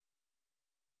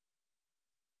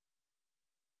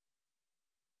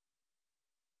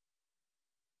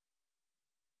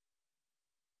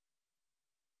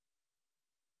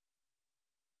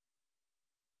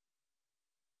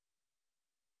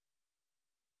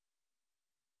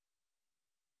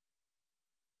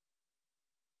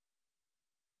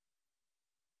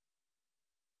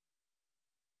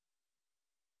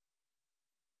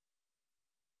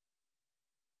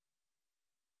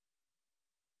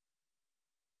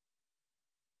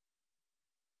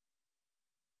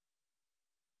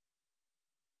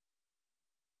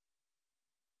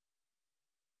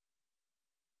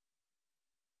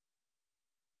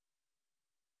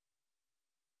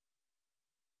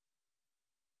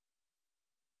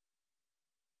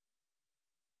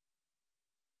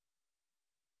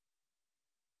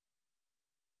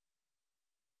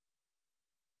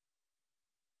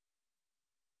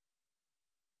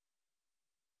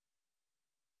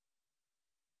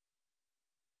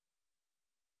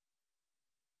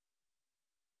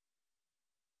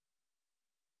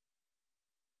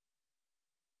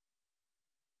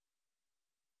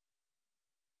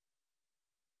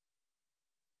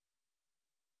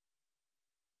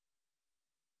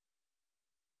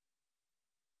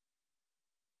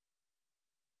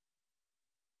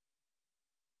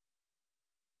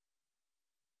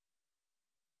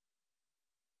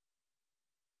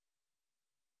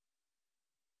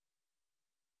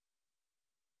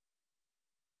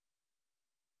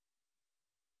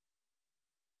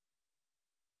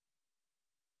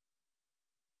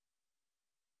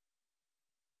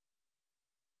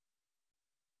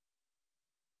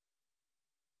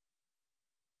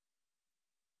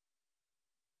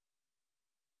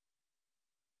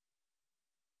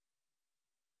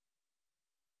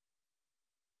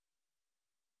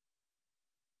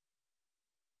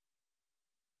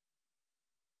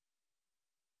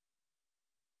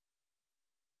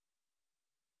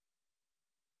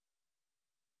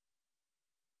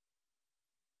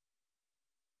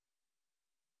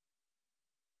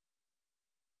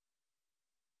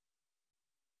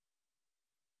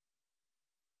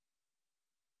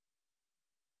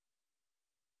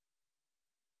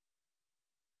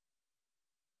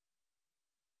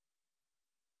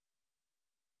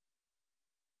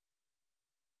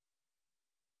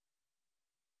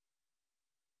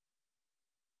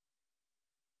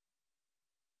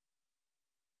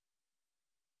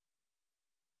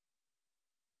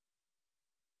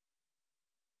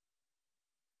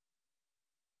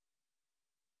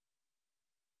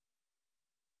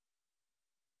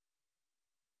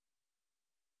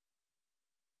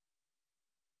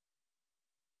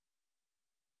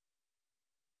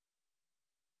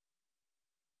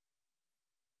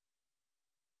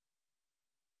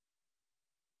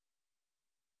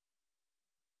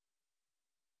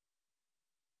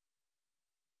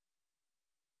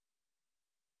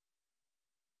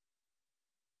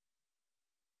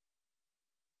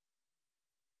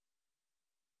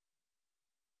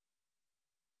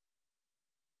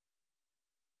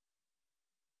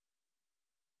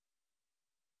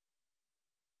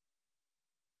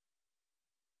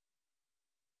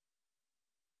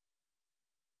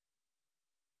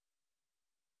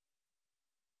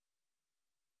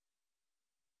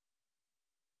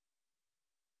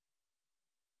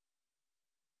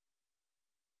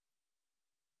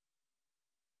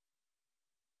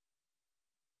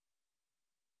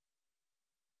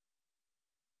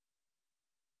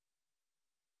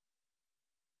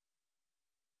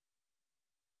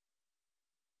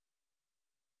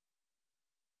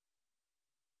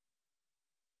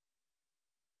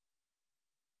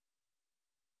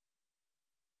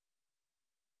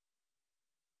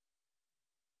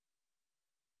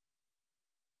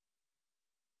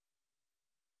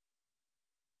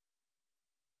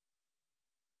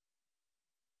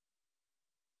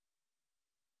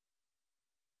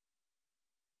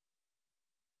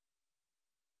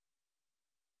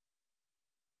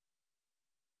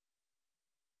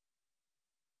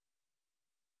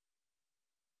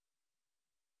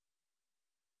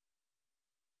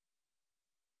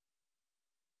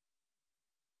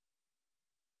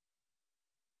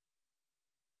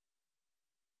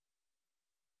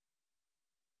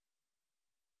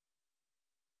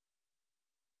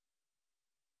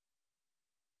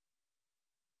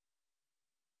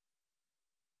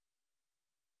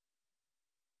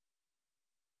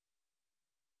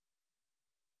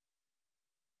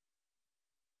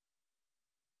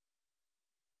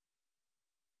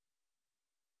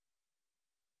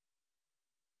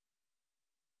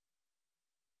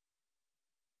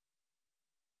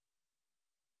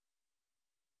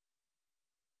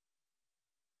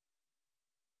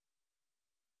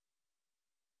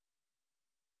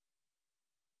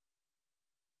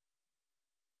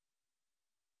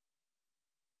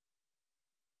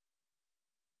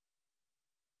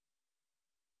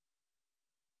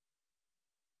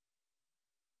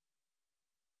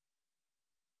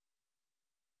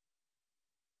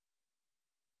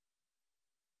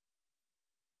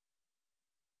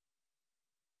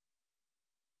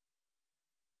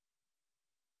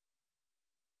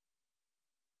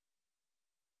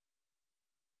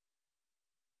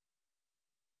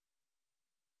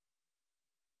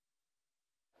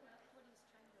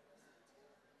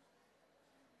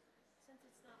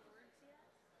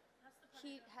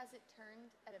He has it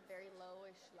turned at a very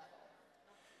lowish level.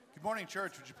 Good morning,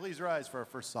 church. Would you please rise for our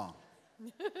first song?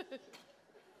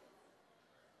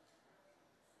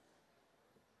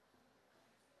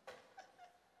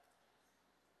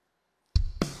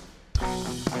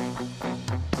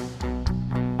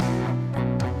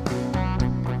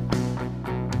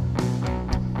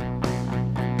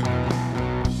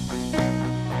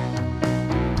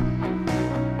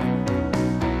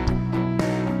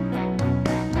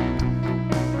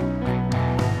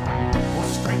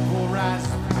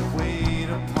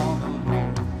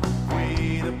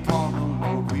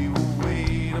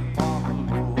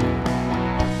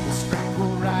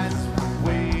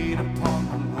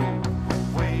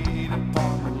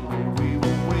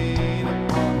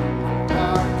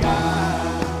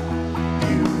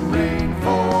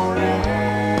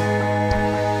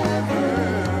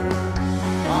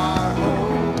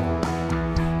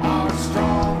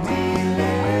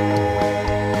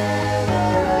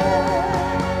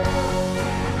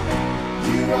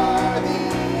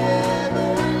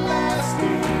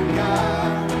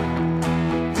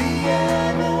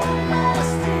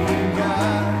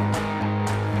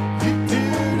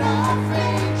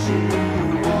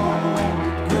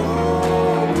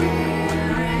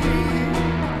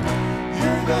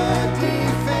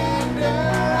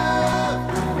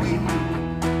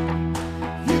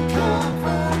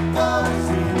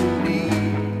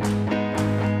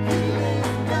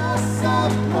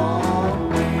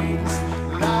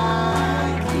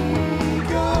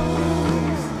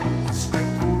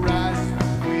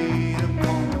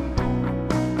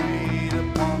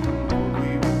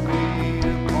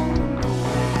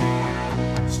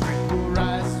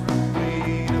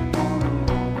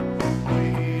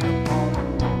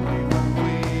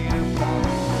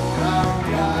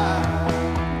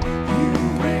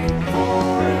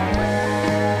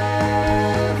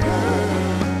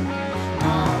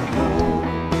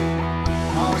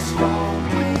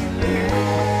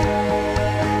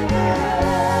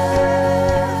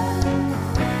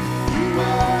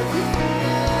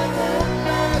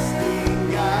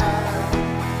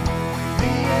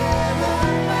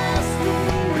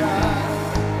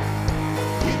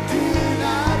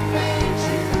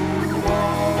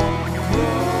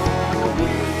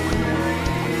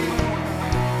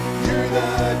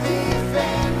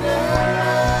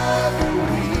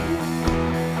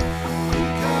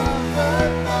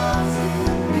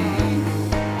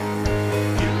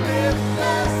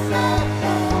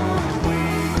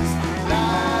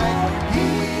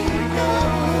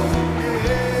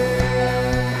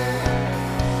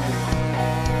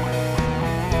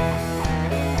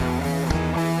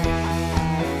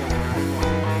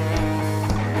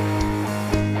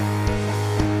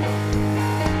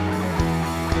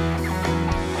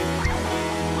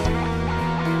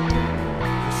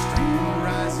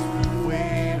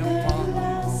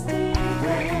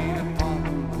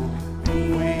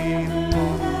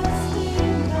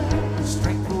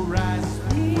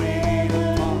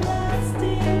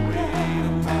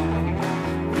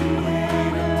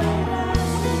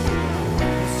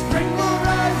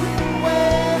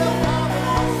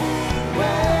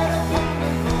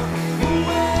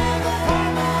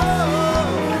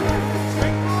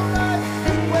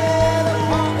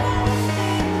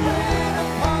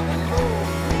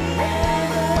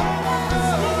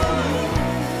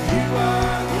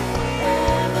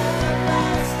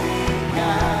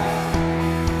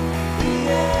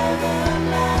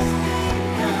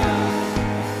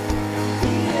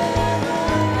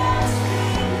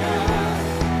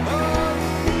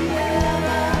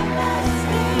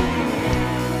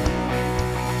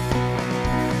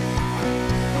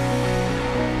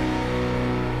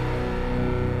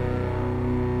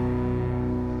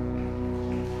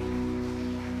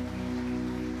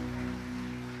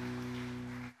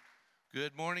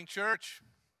 Good morning, church.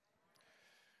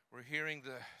 We're hearing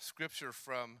the scripture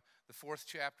from the 4th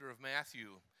chapter of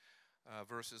Matthew,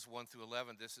 verses 1 through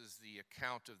 11. This is the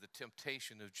account of the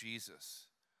temptation of Jesus.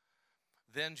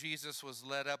 Then Jesus was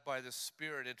led up by the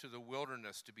Spirit into the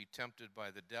wilderness to be tempted by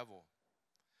the devil.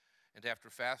 And after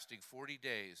fasting 40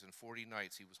 days and 40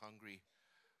 nights, he was hungry.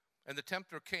 And the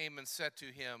tempter came and said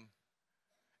to him,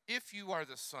 "If you are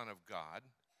the Son of God,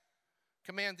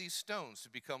 command these stones to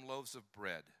become loaves of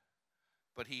bread."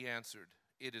 But he answered,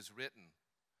 "It is written,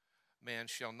 man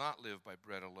shall not live by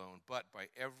bread alone, but by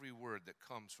every word that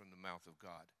comes from the mouth of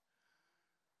God."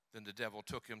 Then the devil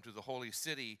took him to the holy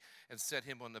city and set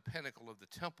him on the pinnacle of the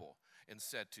temple and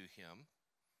said to him,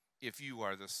 "If you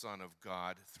are the Son of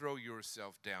God, throw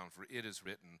yourself down, for it is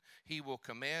written, he will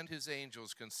command his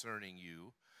angels concerning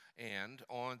you, and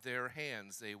on their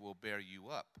hands they will bear you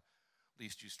up,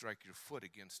 lest you strike your foot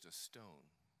against a stone.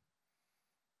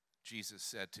 Jesus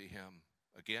said to him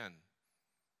again,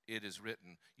 it is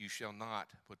written, you shall not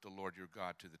put the Lord your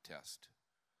God to the test.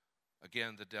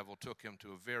 Again, the devil took him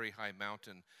to a very high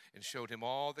mountain and showed him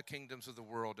all the kingdoms of the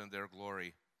world and their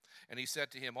glory. And he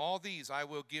said to him, all these I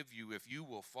will give you if you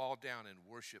will fall down and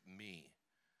worship me.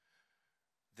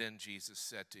 Then Jesus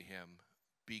said to him,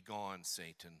 begone,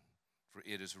 Satan, for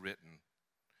it is written,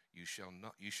 you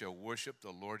shall worship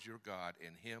the Lord your God,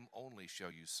 and him only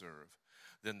shall you serve.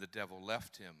 Then the devil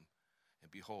left him, and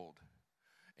behold,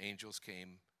 angels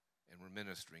came and were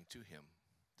ministering to him.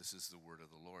 This is the word of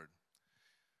the Lord.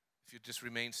 If you just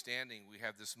remain standing, we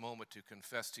have this moment to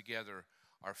confess together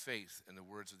our faith in the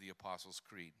words of the Apostles'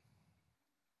 Creed.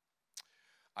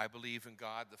 I believe in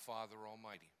God the Father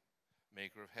Almighty,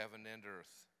 maker of heaven and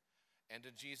earth, and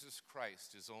in Jesus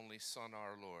Christ, his only Son,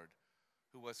 our Lord,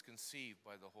 who was conceived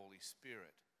by the Holy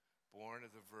Spirit, born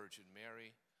of the Virgin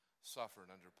Mary, suffered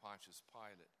under Pontius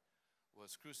Pilate,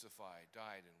 was crucified,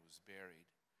 died, and was buried.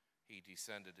 He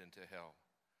descended into hell.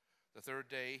 The third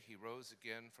day he rose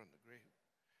again from the grave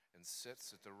and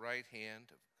sits at the right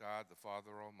hand of God the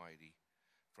Father Almighty.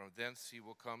 From thence he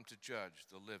will come to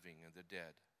judge the living and the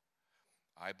dead.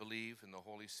 I believe in the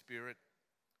Holy Spirit,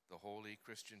 the holy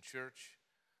Christian church,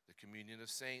 the communion of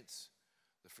saints,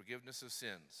 the forgiveness of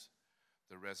sins,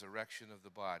 the resurrection of the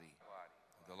body,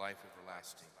 and the life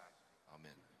everlasting.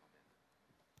 Amen.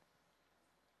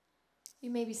 You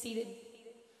may be seated.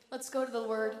 Let's go to the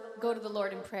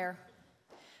Lord in prayer.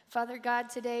 Father God,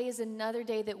 today is another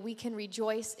day that we can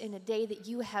rejoice in, a day that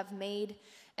you have made,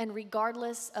 and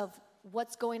regardless of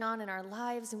what's going on in our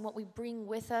lives and what we bring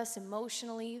with us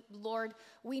emotionally, Lord,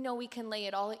 we know we can lay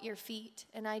it all at your feet.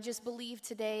 And I just believe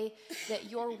today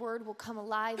that your word will come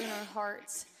alive in our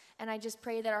hearts. And I just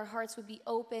pray that our hearts would be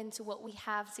open to what we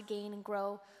have to gain and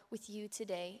grow with you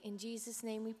today. In Jesus'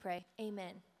 name we pray.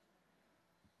 Amen.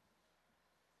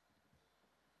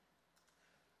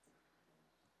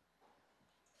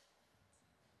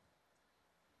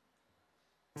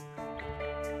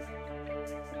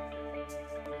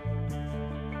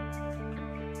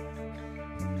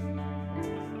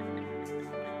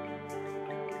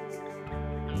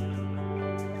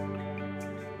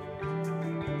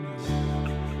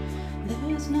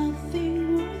 There's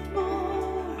nothing worth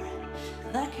more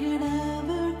that can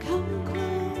ever come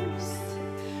close.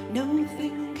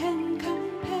 Nothing can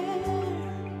compare.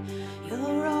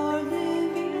 You're our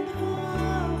living hope.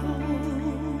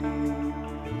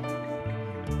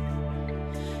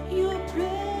 Your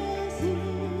presence,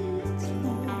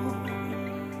 Lord.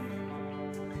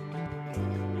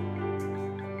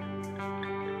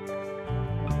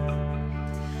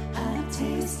 I've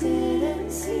tasted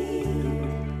and seen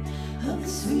of the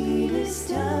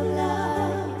sweetest of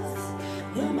loves,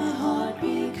 where my heart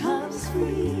becomes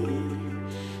free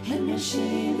and my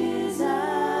shame is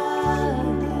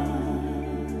undone.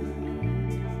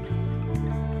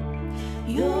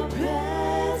 Your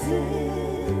presence,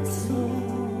 Lord.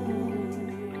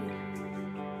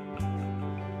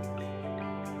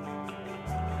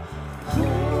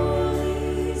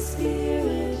 Holy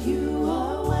Spirit, you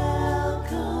are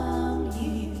welcome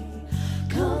here.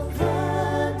 Come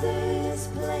flood this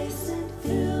place and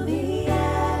fill the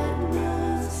atmosphere.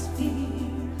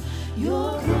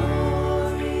 Your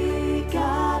glory,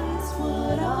 God, is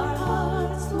what our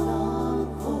hearts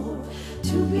long for.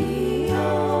 To be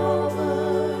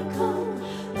overcome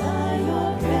by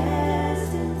your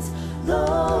presence,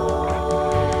 Lord.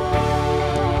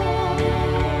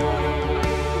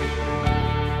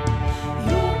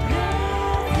 Your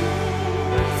presence,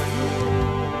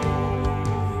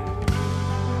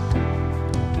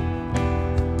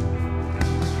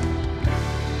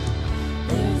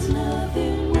 there's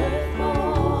nothing worth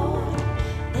more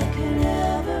that can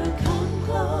ever come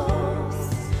close.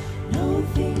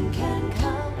 Nothing can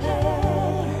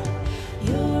compare.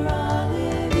 You're our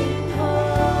living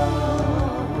hope.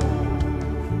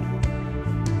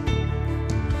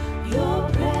 Your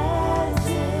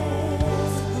presence,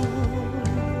 Lord.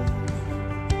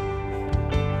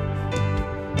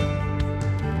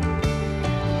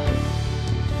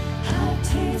 I've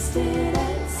tasted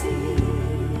and seen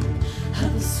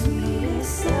of the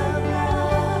sweetest of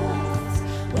loves,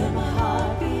 where my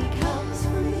heart becomes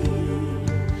free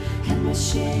and my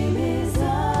shame is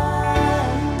undone.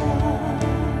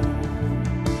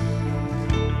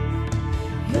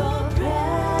 Your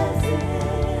presence,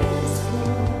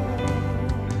 Lord.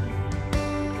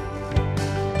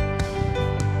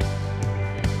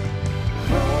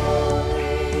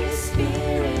 Holy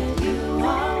Spirit, you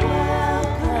are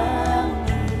welcome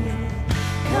here.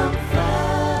 Come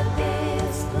flood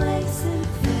this place and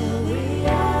fill the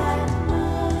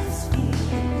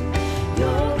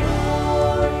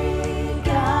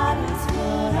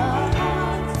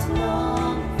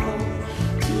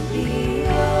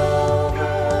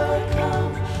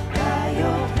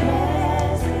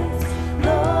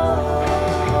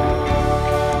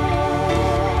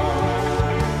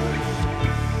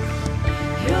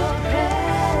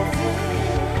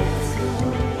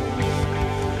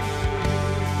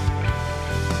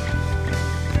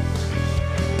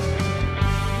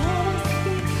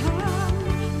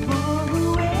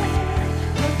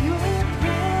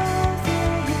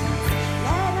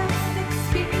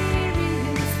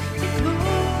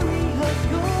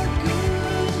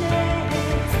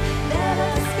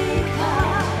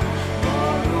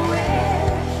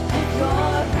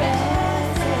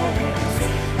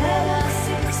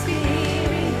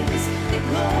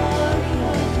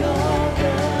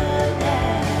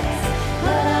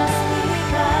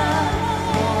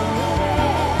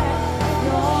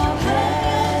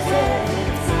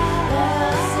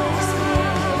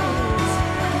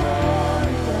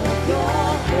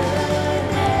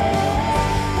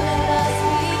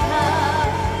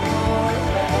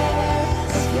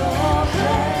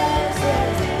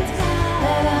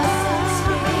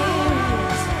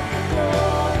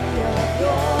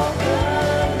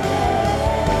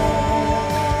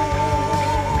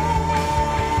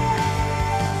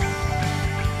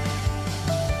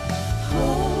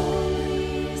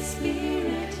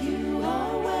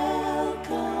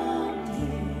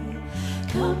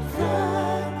Come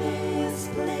flood this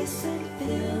place and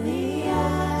fill the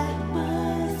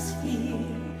atmosphere.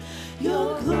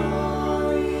 Your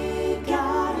glory,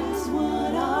 God, is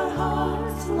what our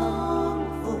hearts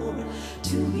long for.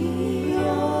 To be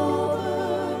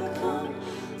overcome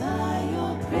by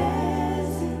your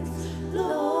presence,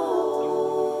 Lord.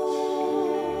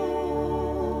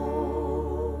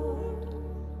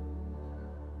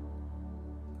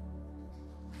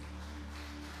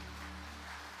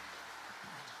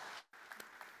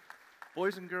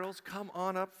 Boys and girls, come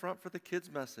on up front for the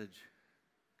kids' message.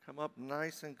 Come up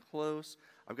nice and close.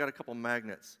 I've got a couple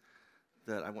magnets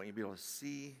that I want you to be able to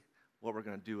see what we're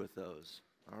going to do with those.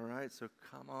 All right, so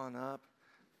come on up.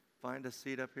 Find a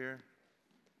seat up here.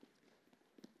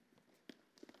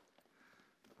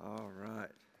 All right.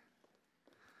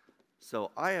 So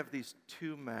I have these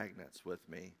two magnets with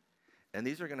me, and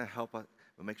these are going to help us.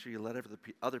 But make sure you let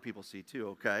other people see too,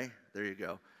 okay? There you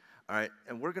go. All right,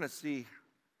 and we're going to see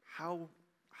how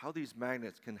these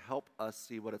magnets can help us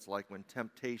see what it's like when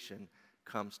temptation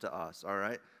comes to us, all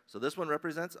right? So this one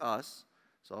represents us,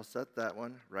 so I'll set that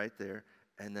one right there.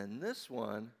 And then this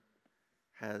one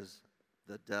has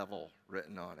the devil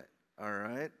written on it, all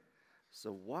right?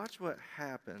 So watch what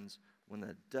happens when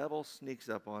the devil sneaks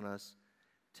up on us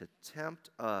to tempt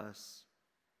us.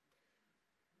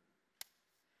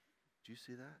 Do you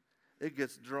see that? It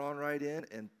gets drawn right in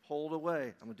and pulled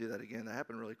away. I'm going to do that again. That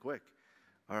happened really quick.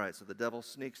 All right, so the devil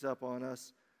sneaks up on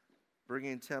us,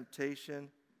 bringing temptation,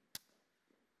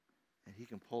 and he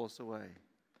can pull us away.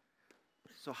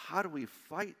 So how do we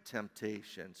fight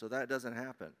temptation so that doesn't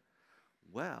happen?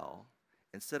 Well,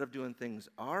 instead of doing things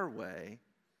our way,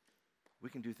 we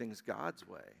can do things God's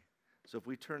way. So if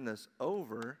we turn this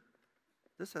over,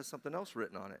 this has something else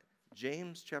written on it.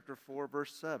 James chapter 4,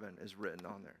 verse 7 is written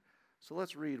on there. So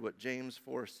let's read what James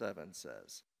 4:7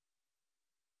 says.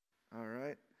 All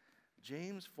right.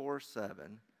 James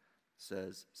 4:7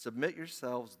 says, "Submit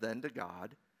yourselves then to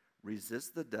God,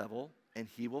 resist the devil, and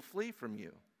he will flee from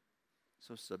you."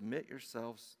 So submit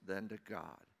yourselves then to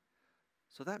God.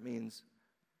 So that means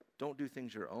don't do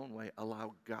things your own way.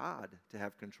 Allow God to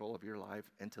have control of your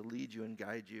life and to lead you and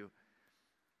guide you.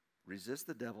 Resist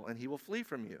the devil, and he will flee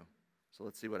from you. So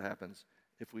let's see what happens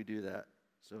if we do that.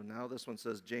 So now this one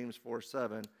says, James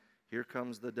 4:7, here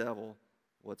comes the devil.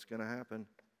 What's going to happen?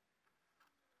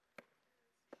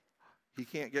 He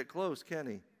can't get close, can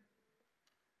he?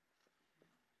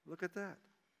 Look at that.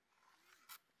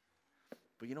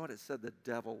 But you know what? It said the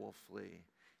devil will flee.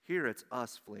 Here it's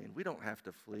us fleeing. We don't have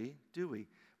to flee, do we?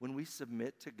 When we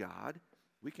submit to God,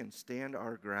 we can stand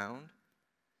our ground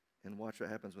and watch what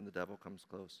happens when the devil comes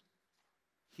close.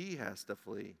 He has to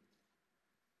flee.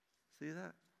 See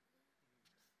that?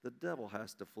 The devil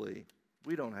has to flee.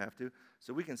 We don't have to.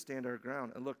 So we can stand our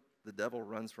ground. And look, the devil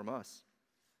runs from us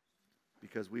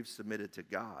because we've submitted to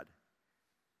God.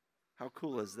 How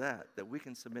cool is that? That we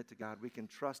can submit to God. We can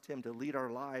trust him to lead our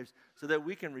lives so that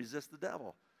we can resist the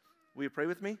devil. Will you pray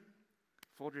with me?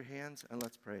 Fold your hands and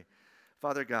let's pray.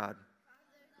 Father God,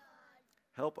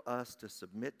 help us to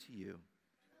submit to you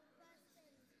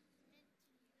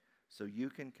so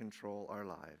you can control our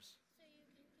lives.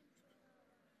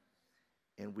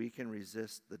 And we can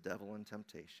resist the devil and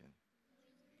temptation.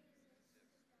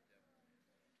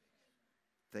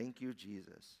 Thank you,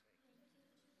 Jesus.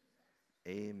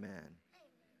 Amen.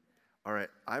 All right,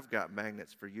 I've got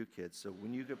magnets for you kids. So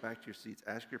when you get back to your seats,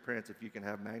 ask your parents if you can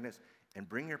have magnets and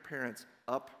bring your parents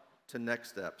up to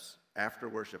Next Steps after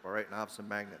worship. All right, and I'll have some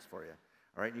magnets for you.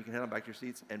 All right, you can head on back to your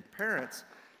seats. And parents,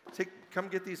 come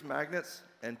get these magnets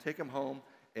and take them home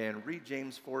and read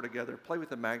James 4 together. Play with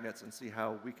the magnets and see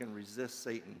how we can resist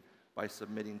Satan by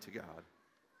submitting to God.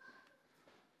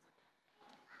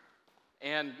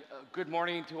 And good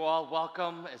morning to all.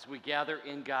 Welcome as we gather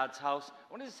in God's house.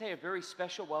 I wanted to say a very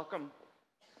special welcome,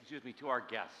 to our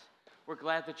guests. We're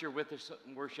glad that you're with us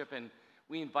in worship, and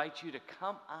we invite you to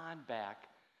come on back.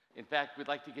 In fact, we'd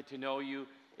like to get to know you.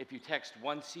 If you text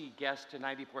 1C guest to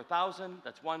 94,000,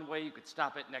 that's one way. You could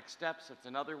stop at Next Steps. That's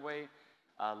another way.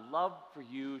 Love for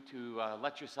you to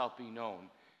let yourself be known.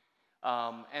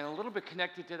 And a little bit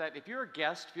connected to that, if you're a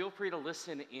guest, feel free to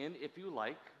listen in if you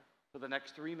like for the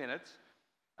next 3 minutes.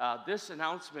 This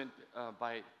announcement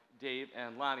by Dave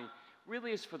and Lonnie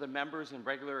really is for the members and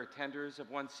regular attenders of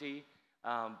 1C,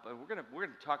 but we're gonna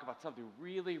talk about something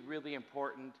really, really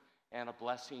important and a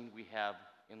blessing we have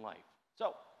in life.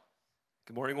 So,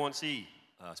 good morning, 1C.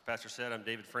 As Pastor said, I'm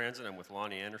David Franzen. I'm with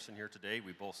Lonnie Anderson here today.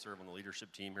 We both serve on the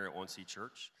leadership team here at 1C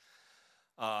Church.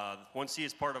 1C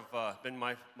is been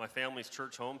my family's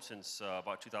church home since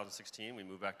about 2016. We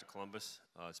moved back to Columbus.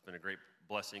 It's been a great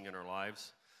blessing in our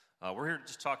lives. We're here to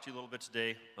just talk to you a little bit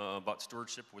today about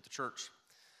stewardship with the church.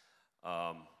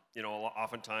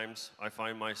 Oftentimes I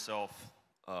find myself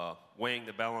weighing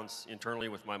the balance internally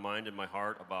with my mind and my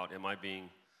heart about, am I being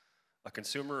a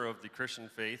consumer of the Christian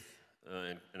faith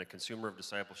and a consumer of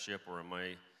discipleship, or am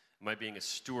I being a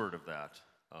steward of that?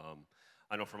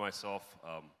 I know for myself,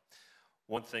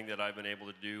 one thing that I've been able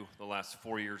to do the last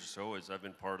 4 years or so is I've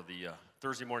been part of the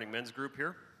Thursday morning men's group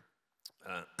here.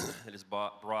 It has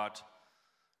brought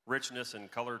richness and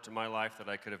color to my life that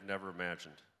I could have never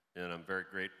imagined, and I'm very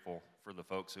grateful for the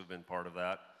folks who've been part of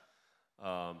that.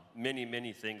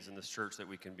 Many things in this church that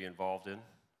we can be involved in,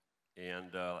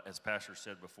 and as Pastor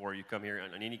said before, you come here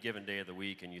on any given day of the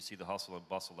week and you see the hustle and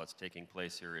bustle that's taking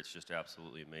place here. It's just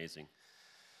absolutely amazing.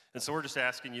 And so we're just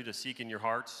asking you to seek in your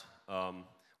hearts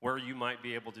where you might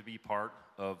be able to be part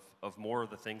of more of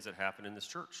the things that happen in this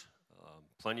church.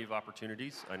 Plenty of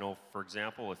opportunities. I know, for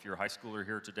example, if you're a high schooler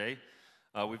here today,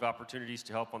 we have opportunities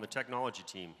to help on the technology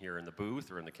team here in the booth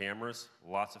or in the cameras.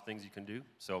 Lots of things you can do.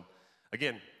 So,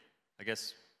 again, I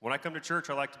guess when I come to church,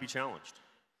 I like to be challenged.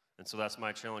 And so that's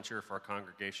my challenge here for our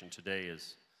congregation today,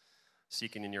 is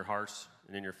seeking in your hearts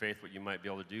and in your faith what you might be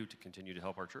able to do to continue to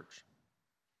help our church.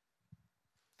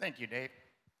 Thank you, Dave.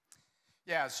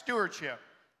 Yeah, stewardship.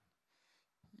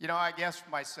 I guess for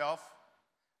myself,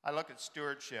 I look at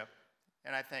stewardship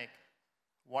and I think,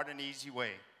 what an easy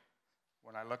way.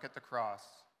 When I look at the cross,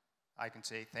 I can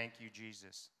say, thank you,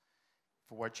 Jesus,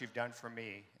 for what you've done for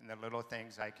me and the little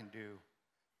things I can do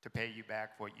to pay you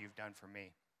back for what you've done for me.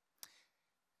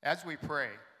 As we pray,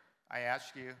 I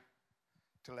ask you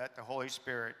to let the Holy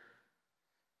Spirit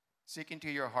seek into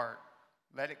your heart.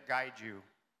 Let it guide you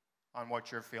on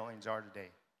what your feelings are today.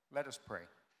 Let us pray.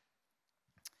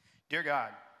 Dear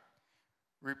God,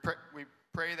 we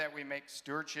pray that we make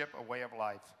stewardship a way of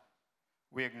life.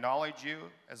 We acknowledge you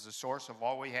as the source of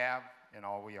all we have and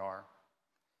all we are.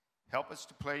 Help us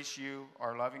to place you,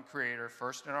 our loving Creator,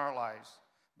 first in our lives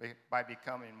by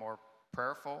becoming more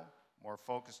prayerful, more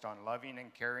focused on loving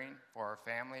and caring for our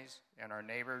families and our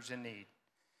neighbors in need,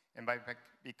 and by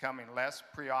becoming less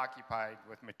preoccupied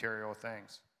with material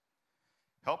things.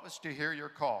 Help us to hear your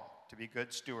call to be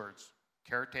good stewards,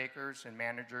 caretakers, and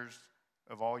managers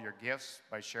of all your gifts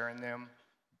by sharing them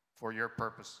for your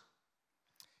purpose.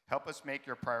 Help us make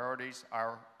your priorities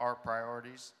our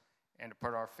priorities and to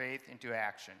put our faith into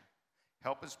action.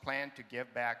 Help us plan to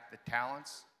give back the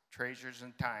talents, treasures,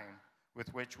 and time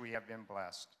with which we have been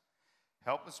blessed.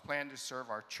 Help us plan to serve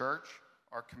our church,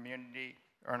 our community,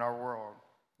 and our world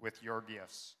with your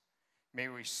gifts. May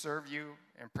we serve you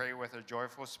and pray with a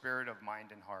joyful spirit of mind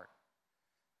and heart.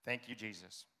 Thank you,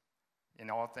 Jesus. In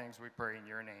all things we pray in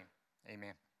your name.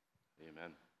 Amen.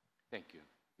 Amen. Thank you.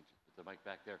 Put the mic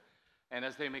back there. And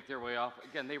as they make their way off,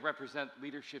 again, they represent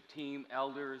leadership team,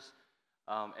 elders.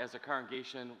 As a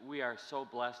congregation, we are so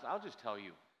blessed. I'll just tell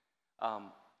you,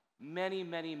 many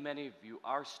of you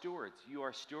are stewards. You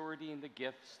are stewarding the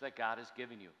gifts that God has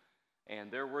given you. And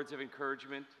their words of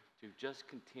encouragement to just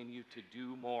continue to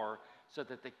do more so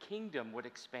that the kingdom would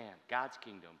expand, God's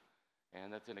kingdom.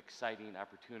 And that's an exciting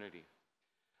opportunity.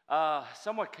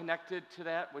 Somewhat connected to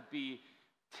that would be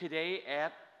today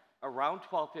at around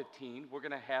 12:15, we're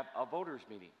going to have a voters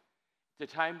meeting.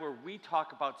 It's a time where we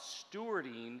talk about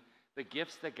stewarding the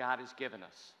gifts that God has given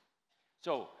us.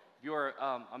 So if you're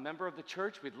a member of the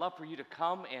church, we'd love for you to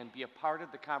come and be a part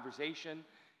of the conversation,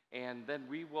 and then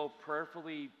we will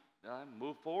prayerfully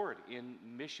move forward in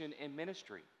mission and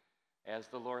ministry as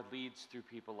the Lord leads through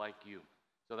people like you.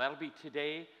 So that'll be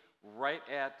today, right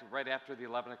after the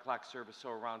 11 o'clock service, so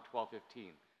around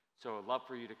 12:15. So I'd love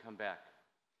for you to come back.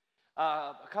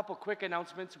 A couple quick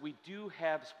announcements. We do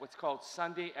have what's called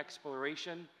Sunday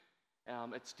Exploration.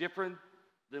 It's different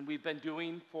than we've been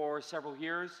doing for several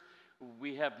years.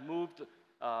 We have moved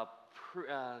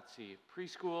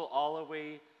preschool all the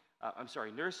way,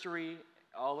 nursery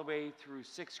all the way through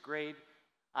 6th grade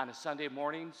on a Sunday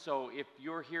morning. So if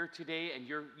you're here today and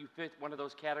you fit one of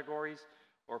those categories,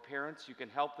 or parents, you can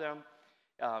help them.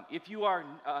 If you are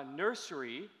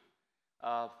nursery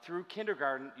through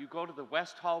kindergarten, you go to the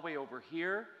west hallway over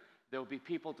here. There will be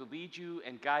people to lead you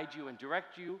and guide you and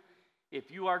direct you.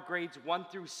 If you are grades 1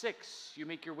 through 6, you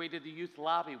make your way to the youth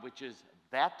lobby, which is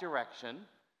that direction.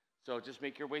 So just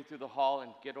make your way through the hall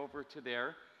and get over to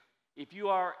there. If you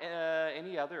are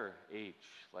any other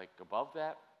age, like above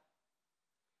that,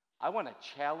 I want to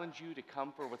challenge you to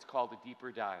come for what's called a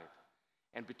deeper dive.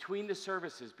 And between the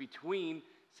services,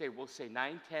 we'll say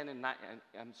 10:10 and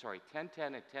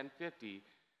 10:50,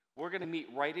 we're going to meet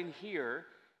right in here,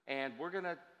 and we're going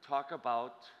to talk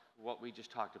about what we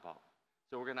just talked about.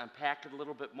 So we're going to unpack it a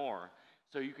little bit more.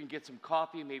 So you can get some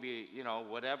coffee, maybe,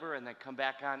 whatever, and then come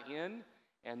back on in.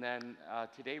 And then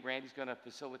today, Randy's going to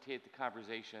facilitate the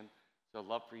conversation. So I'd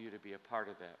love for you to be a part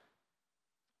of that.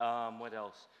 What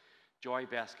else? Joy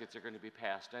baskets are going to be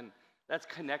passed. And that's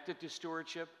connected to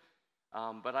stewardship.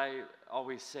 But I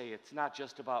always say it's not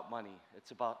just about money.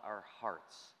 It's about our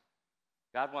hearts.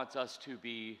 God wants us to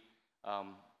be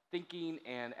thinking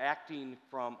and acting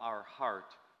from our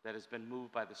heart that has been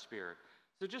moved by the Spirit.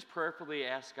 So just prayerfully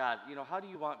ask God, how do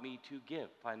you want me to give?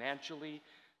 Financially,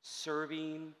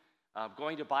 serving,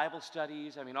 going to Bible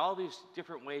studies. All these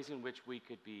different ways in which we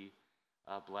could be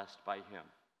blessed by Him.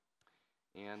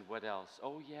 And what else?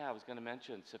 Oh, yeah, I was going to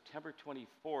mention September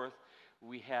 24th,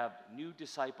 we have New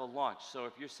Disciple Launch. So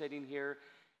if you're sitting here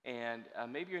and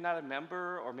maybe you're not a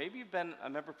member, or maybe you've been a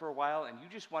member for a while and you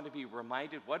just want to be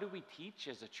reminded, what do we teach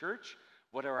as a church?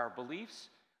 What are our beliefs?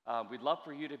 We'd love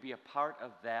for you to be a part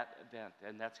of that event,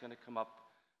 and that's going to come up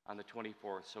on the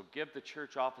 24th. So give the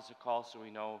church office a call so we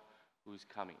know who's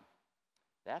coming.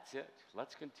 That's it.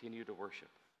 Let's continue to worship.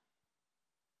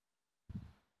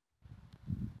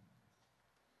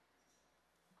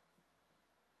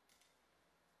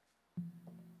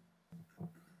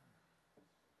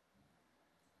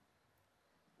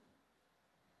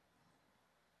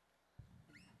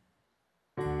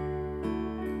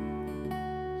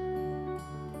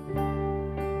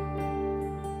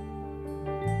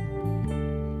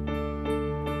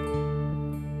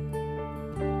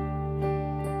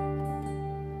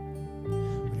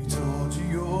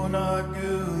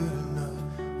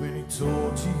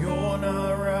 Told you you're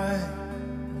not right,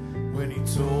 when he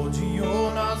told you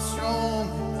you're not strong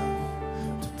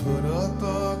enough to put up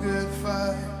a good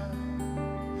fight,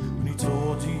 when he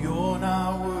told you you're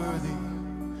not worthy,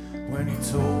 when he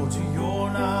told you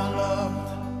you're not loved,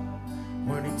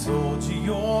 when he told you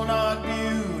you're not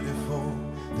beautiful,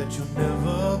 that you'll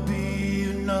never be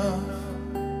enough.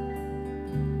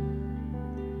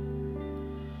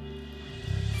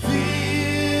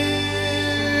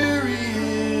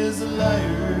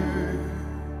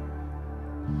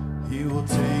 He will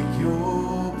take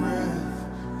your breath,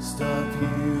 stop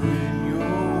you in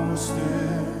your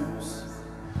steps.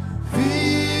 Fear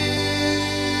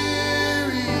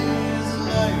is a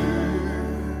liar.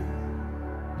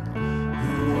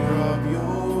 He will rob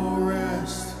your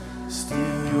rest,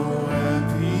 steal your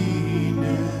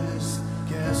happiness,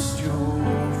 cast your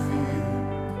fear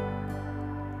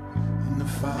in the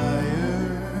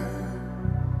fire.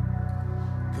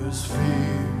 'Cause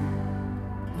fear,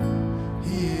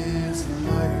 he is a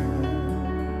liar.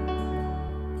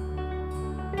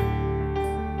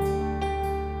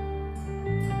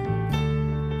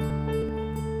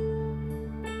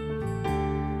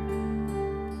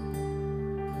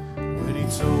 When he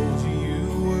told you you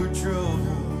were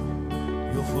trouble,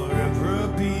 you'll forever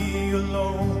be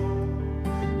alone.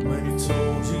 When he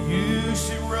told you you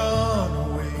should run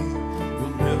away,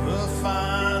 you'll never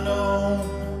find a home.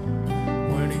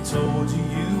 When he told you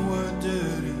you were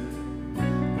dirty,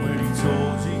 when he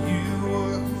told you you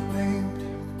were named,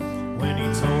 when he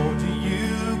told you you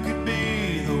could be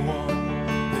the one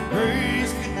that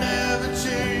grace could never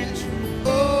change.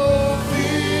 Oh,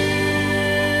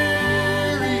 fear,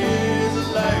 he is a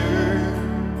liar.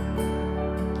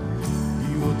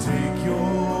 He will take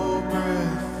your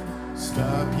breath,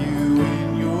 stop you in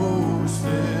your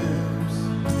steps.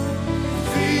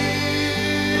 Fear,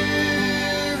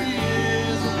 he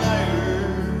is a liar.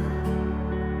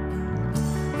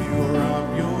 He will rob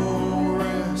your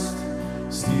rest,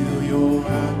 steal your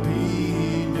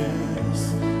happiness,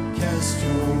 cast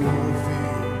your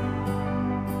fear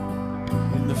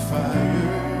in the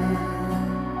fire.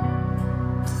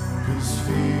 'Cause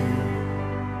fear,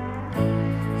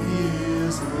 he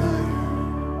is a liar.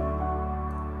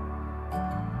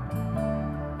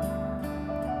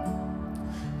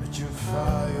 Let your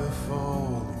fire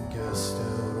fall and cast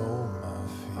out all my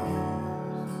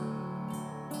fears.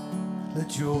 Let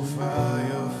your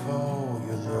fire fall,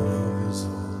 your love is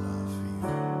all I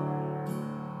feel.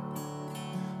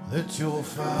 Let your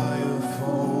fire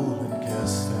fall and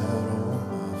cast out all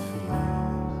my fears.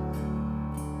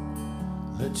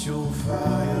 Let your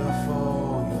fire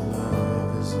fall, your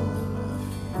love is all I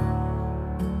feel.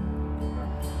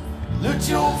 Let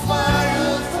your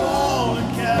fire fall and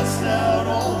cast out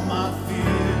all my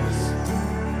fears.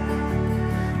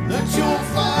 Let your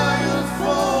fire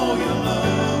fall, your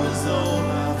love is all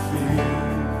I feel.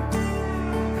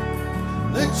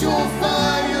 Let your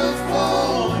fire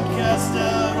fall and cast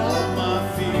out all my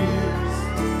fears.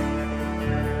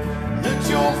 Let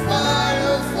your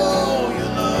fire fall,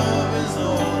 your love is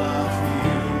all I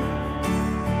feel.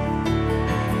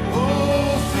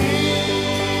 Oh, fear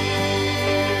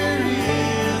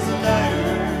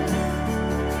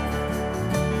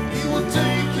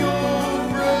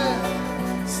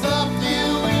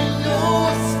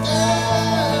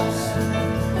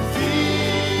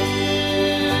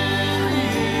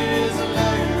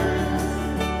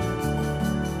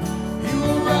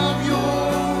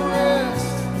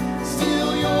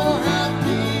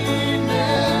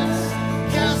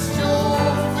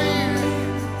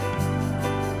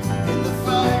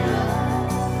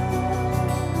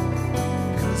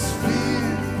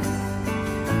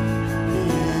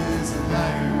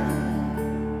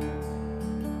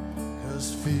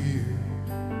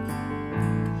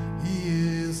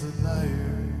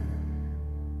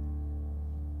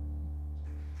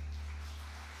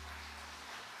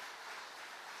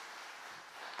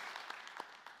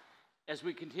As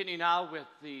we continue now with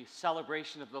the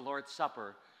celebration of the Lord's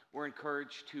Supper, we're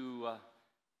encouraged to,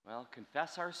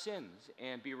 confess our sins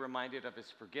and be reminded of his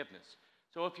forgiveness.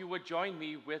 So if you would join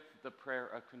me with the prayer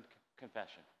of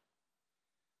confession.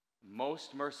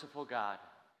 Most merciful God,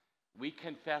 we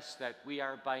confess that we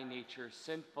are by nature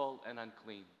sinful and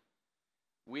unclean.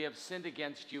 We have sinned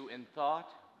against you in thought,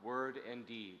 word, and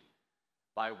deed,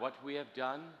 by what we have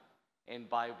done and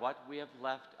by what we have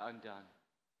left undone.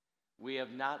 We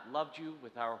have not loved you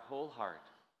with our whole heart.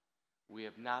 We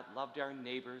have not loved our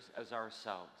neighbors as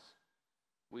ourselves.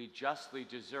 We justly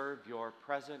deserve your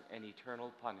present and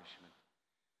eternal punishment.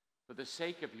 For the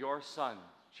sake of your Son,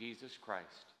 Jesus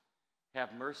Christ,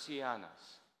 have mercy on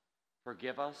us.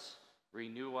 Forgive us,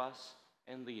 renew us,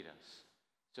 and lead us,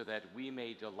 so that we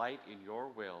may delight in your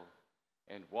will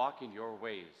and walk in your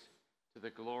ways to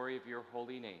the glory of your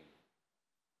holy name.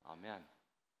 Amen.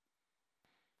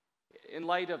 In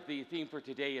light of the theme for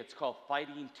today, it's called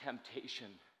Fighting Temptation.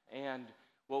 And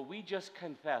what we just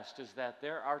confessed is that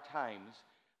there are times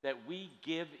that we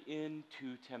give in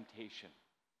to temptation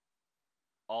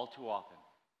all too often.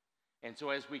 And so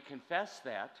as we confess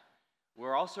that,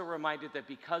 we're also reminded that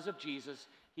because of Jesus,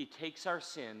 he takes our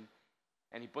sin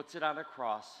and he puts it on a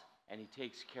cross and he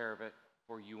takes care of it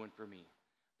for you and for me.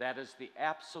 That is the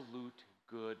absolute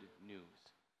good news.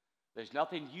 There's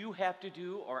nothing you have to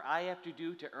do or I have to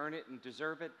do to earn it and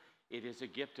deserve it. It is a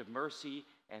gift of mercy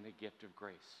and a gift of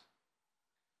grace.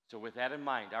 So with that in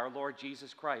mind, our Lord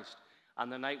Jesus Christ, on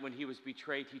the night when he was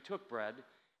betrayed, he took bread,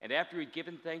 and after he'd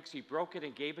given thanks, he broke it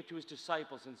and gave it to his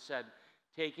disciples and said,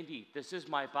 "Take and eat. This is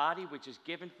my body, which is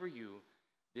given for you.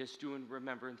 This do in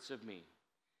remembrance of me."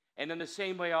 And in the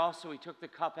same way also he took the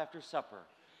cup after supper,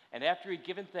 and after he'd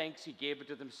given thanks, he gave it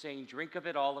to them, saying, "Drink of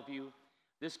it, all of you.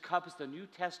 This cup is the New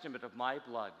Testament of my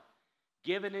blood,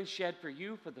 given and shed for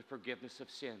you for the forgiveness of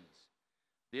sins.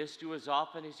 This do as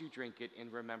often as you drink it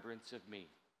in remembrance of me.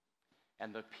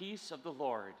 And the peace of the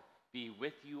Lord be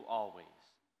with you always."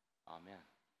 Amen.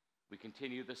 We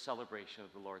continue the celebration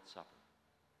of the Lord's Supper.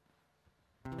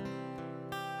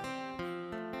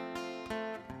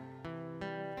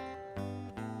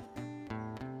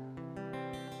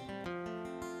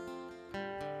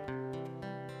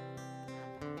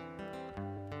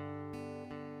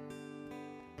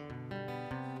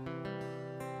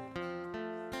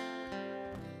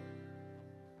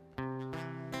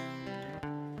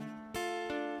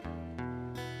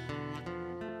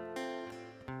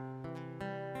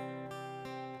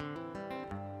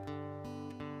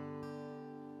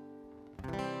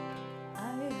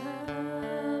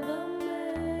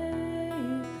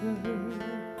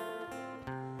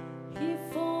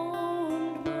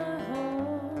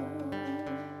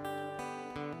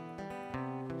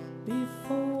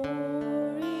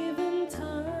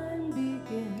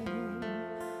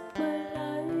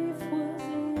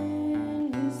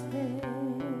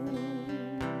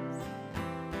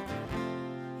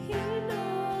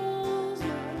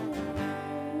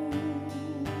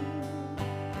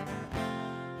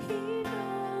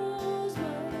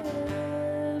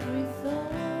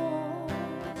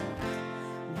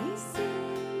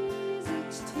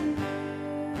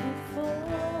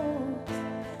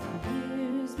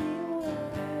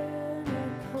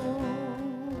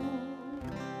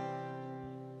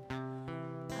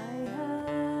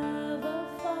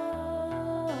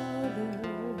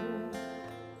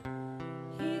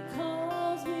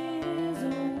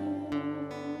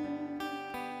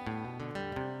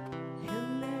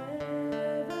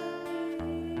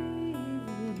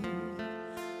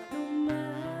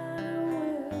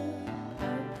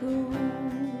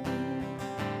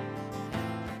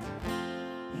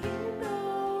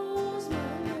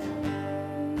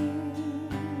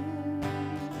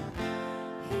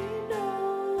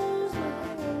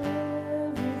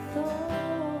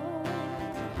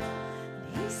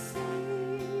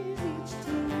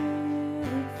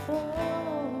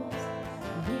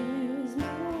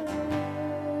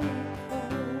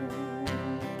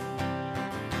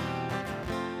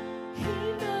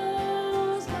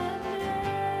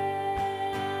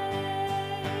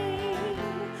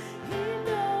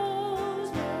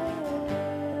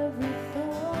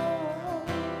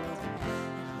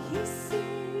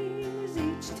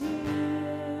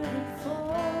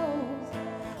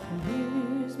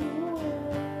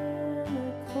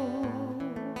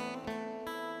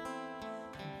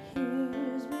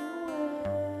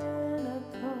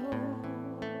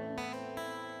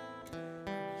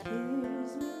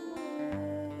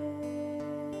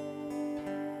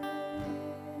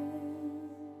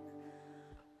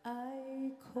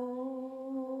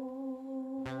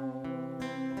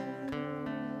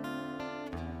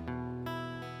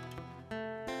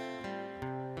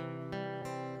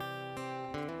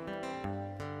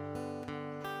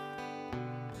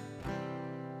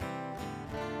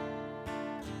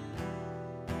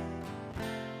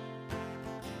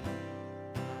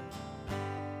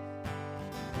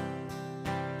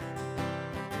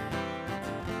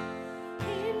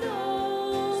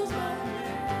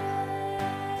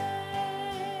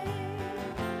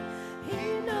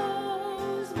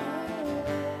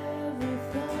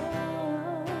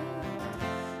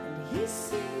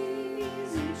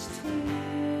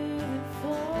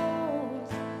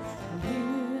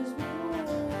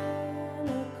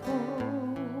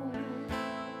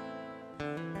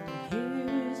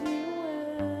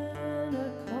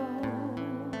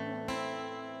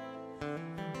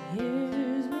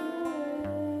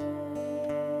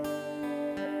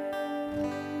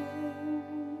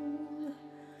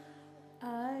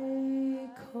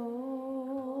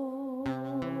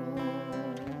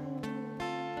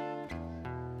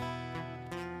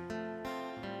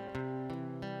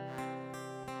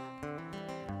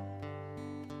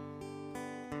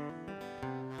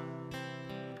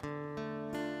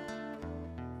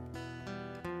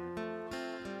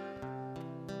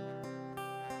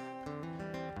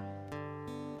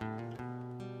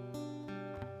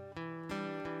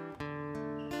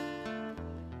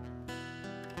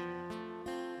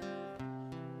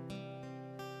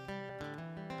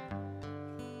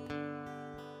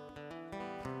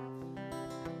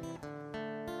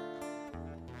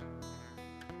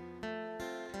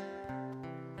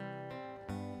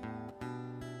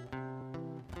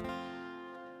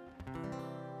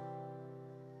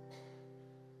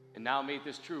 And now may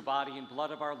this true body and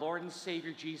blood of our Lord and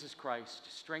Savior Jesus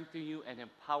Christ strengthen you and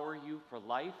empower you for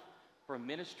life, for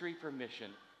ministry, for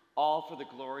mission, all for the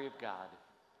glory of God.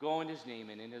 Go in his name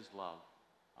and in his love.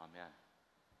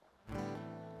 Amen.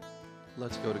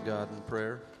 Let's go to God in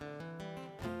prayer.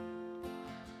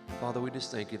 Father, we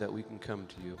just thank you that we can come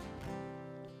to you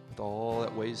with all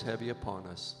that weighs heavy upon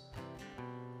us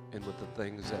and with the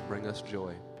things that bring us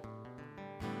joy.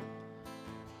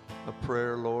 A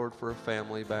prayer, Lord, for a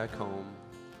family back home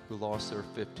who lost their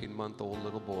 15-month-old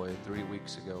little boy 3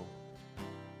 weeks ago.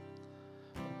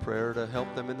 A prayer to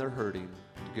help them in their hurting,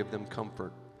 to give them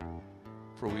comfort,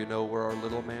 for we know where our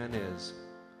little man is.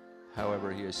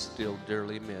 However, he is still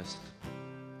dearly missed.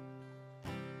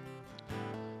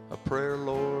 A prayer,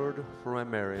 Lord, for my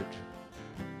marriage.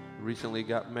 Recently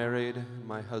got married, and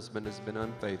my husband has been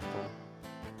unfaithful.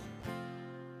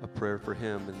 A prayer for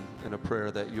him and a prayer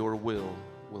that your will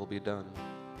be done.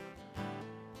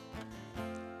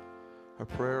 A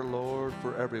prayer, Lord,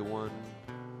 for everyone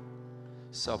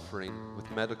suffering with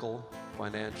medical,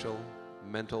 financial,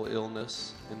 mental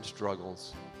illness and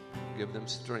struggles. Give them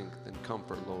strength and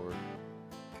comfort, Lord.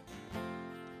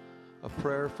 A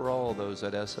prayer for all those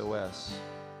at SOS,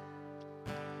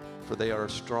 for they are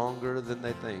stronger than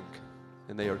they think,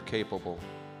 and they are capable,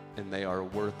 and they are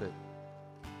worth it.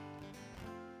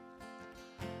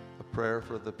 A prayer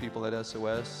for the people at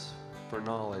SOS, for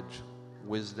knowledge,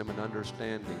 wisdom, and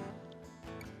understanding,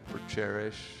 for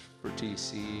Cherish, for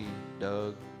TC,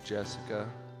 Doug, Jessica,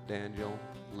 Daniel,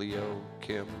 Leo,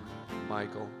 Kim,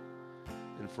 Michael,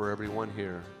 and for everyone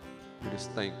here. We just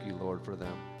thank you, Lord, for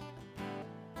them.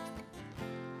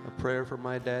 A prayer for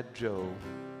my dad, Joe,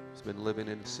 who's been living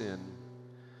in sin.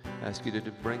 Ask you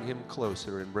to bring him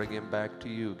closer and bring him back to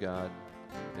you, God,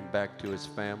 and back to his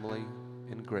family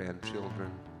and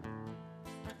grandchildren.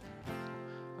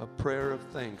 A prayer of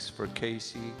thanks for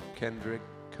Casey, Kendrick,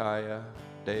 Kaya,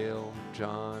 Dale,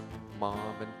 John,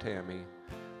 Mom, and Tammy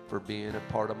for being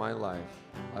a part of my life.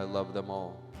 I love them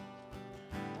all.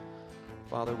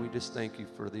 Father, we just thank you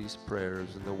for these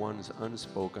prayers and the ones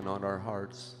unspoken on our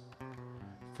hearts.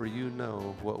 For you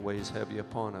know what weighs heavy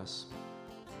upon us.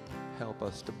 Help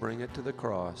us to bring it to the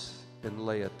cross and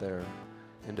lay it there,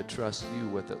 and to trust you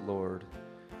with it, Lord,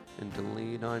 and to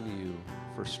lean on you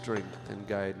for strength and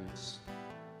guidance.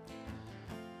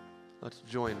 Let's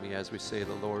join me as we say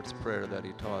the Lord's Prayer that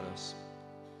he taught us.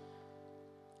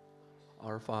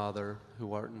 Our Father,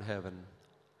 who art in heaven,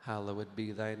 hallowed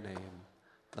be thy name.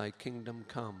 Thy kingdom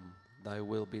come, thy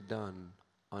will be done,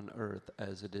 on earth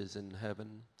as it is in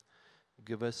heaven.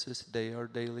 Give us this day our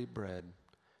daily bread,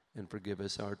 and forgive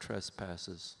us our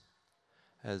trespasses,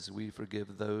 as we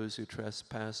forgive those who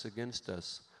trespass against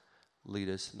us. Lead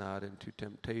us not into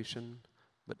temptation,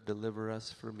 but deliver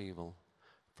us from evil.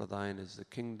 For thine is the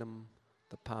kingdom,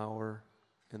 the power,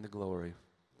 and the glory,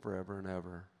 forever and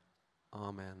ever.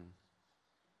 Amen.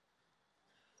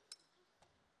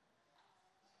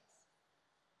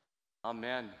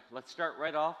 Amen. Let's start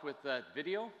right off with that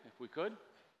video, if we could.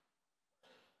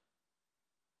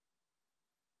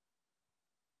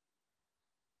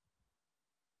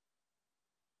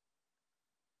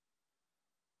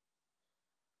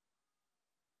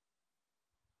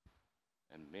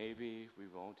 And maybe we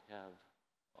won't have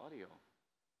audio.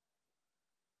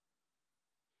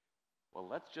 Well,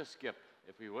 let's just skip,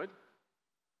 if we would.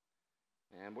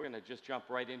 And we're going to just jump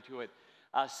right into it.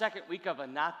 Second week of a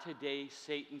Not Today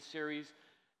Satan series.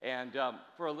 And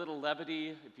for a little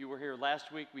levity, if you were here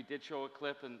last week, we did show a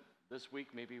clip, and this week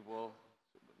maybe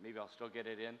I'll still get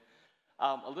it in.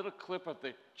 A little clip of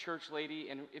the church lady,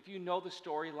 and if you know the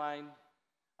storyline,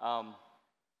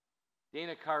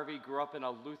 Dana Carvey grew up in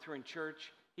a Lutheran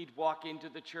church. He'd walk into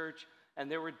the church, and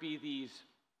there would be these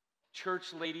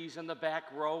church ladies in the back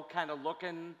row kind of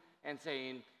looking and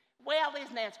saying, "Well,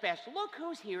 isn't that special? Look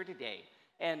who's here today."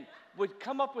 And would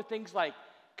come up with things like,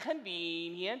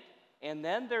 "Convenient." And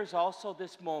then there's also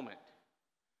this moment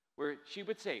where she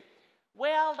would say,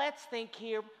 "Well, let's think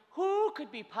here. Who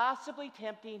could be possibly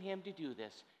tempting him to do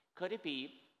this? Could it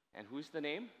be?" And who's the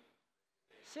name?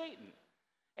 Satan.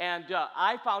 And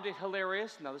I found it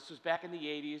hilarious. Now, this was back in the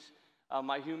 80s.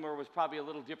 My humor was probably a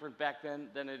little different back then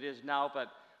than it is now,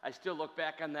 but I still look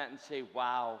back on that and say,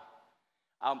 wow.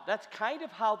 That's kind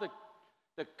of how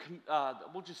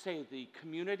we'll just say the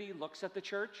community looks at the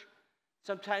church.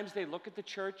 Sometimes they look at the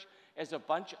church as a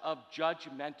bunch of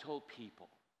judgmental people.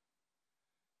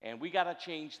 And we got to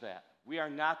change that. We are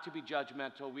not to be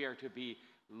judgmental. We are to be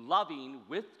loving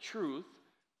with truth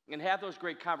and have those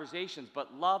great conversations,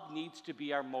 but love needs to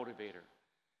be our motivator.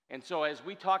 And so as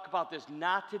we talk about this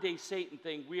Not Today Satan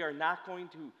thing, we are not going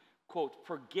to, quote,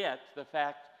 forget the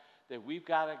fact that we've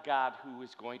got a God who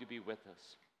is going to be with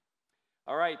us.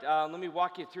 All right, let me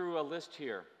walk you through a list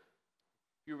here.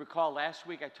 If you recall, last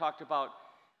week I talked about,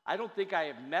 I don't think I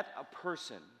have met a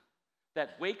person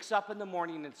that wakes up in the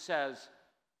morning and says,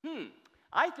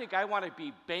 I think I want to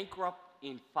be bankrupt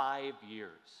in 5 years.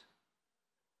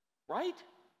 Right?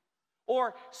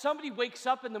 Or somebody wakes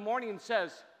up in the morning and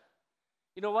says,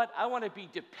 you know what, I want to be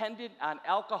dependent on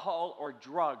alcohol or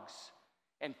drugs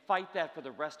and fight that for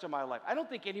the rest of my life. I don't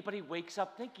think anybody wakes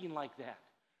up thinking like that.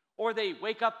 Or they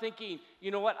wake up thinking,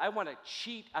 you know what, I want to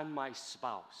cheat on my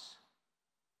spouse.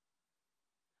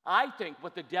 I think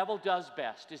what the devil does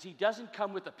best is he doesn't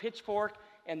come with a pitchfork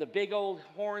and the big old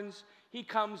horns. He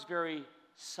comes very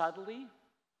subtly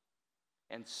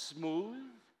and smooth,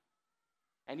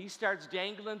 and he starts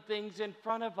dangling things in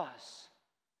front of us.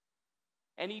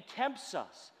 And he tempts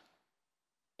us.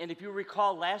 And if you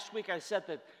recall, last week I said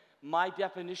that my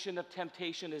definition of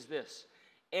temptation is this: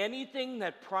 anything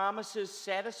that promises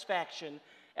satisfaction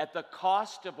at the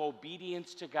cost of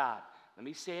obedience to God. Let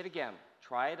me say it again.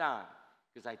 Try it on,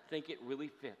 because I think it really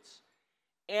fits.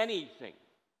 Anything,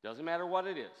 doesn't matter what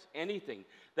it is, anything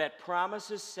that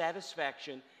promises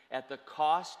satisfaction at the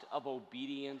cost of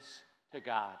obedience to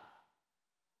God.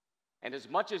 And as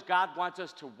much as God wants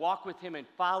us to walk with him and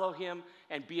follow him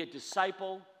and be a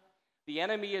disciple, the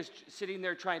enemy is sitting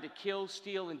there trying to kill,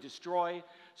 steal, and destroy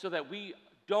so that we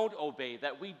don't obey,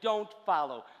 that we don't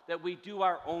follow, that we do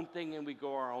our own thing and we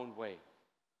go our own way.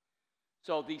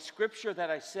 So the scripture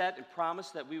that I said and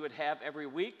promised that we would have every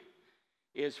week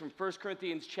is from 1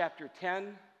 Corinthians chapter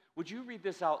 10. Would you read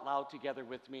this out loud together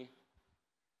with me?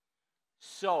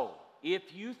 So,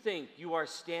 if you think you are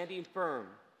standing firm,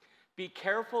 be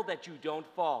careful that you don't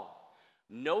fall.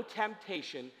 No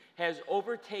temptation has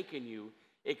overtaken you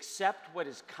except what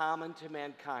is common to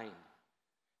mankind.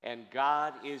 And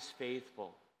God is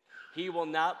faithful. He will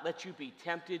not let you be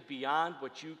tempted beyond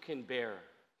what you can bear.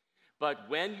 But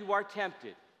when you are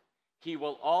tempted, he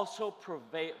will also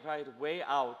provide a way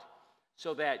out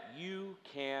so that you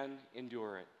can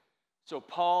endure it. So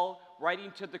Paul,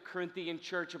 writing to the Corinthian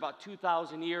church about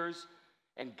 2,000 years,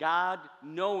 and God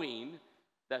knowing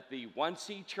that the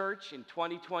 1C church in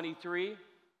 2023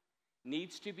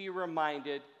 needs to be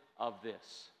reminded of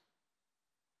this.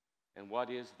 And what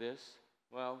is this?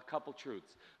 Well, a couple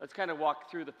truths. Let's kind of walk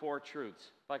through the 4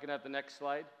 truths. If I can have the next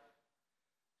slide.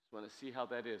 Just want to see how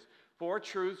that is. 4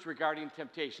 truths regarding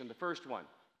temptation. The first one,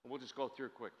 and we'll just go through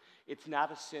it quick. It's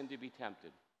not a sin to be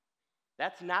tempted.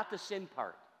 That's not the sin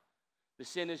part. The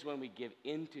sin is when we give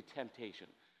in to temptation.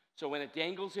 So when it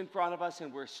dangles in front of us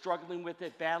and we're struggling with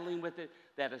it, battling with it,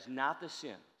 that is not the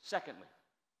sin. Secondly,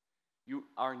 you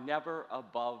are never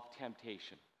above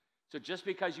temptation. So just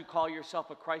because you call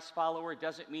yourself a Christ follower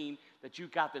doesn't mean that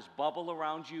you've got this bubble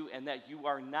around you and that you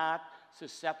are not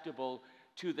susceptible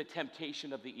to the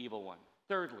temptation of the evil one.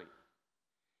 Thirdly,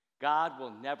 God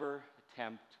will never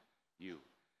tempt you.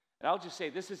 And I'll just say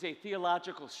this is a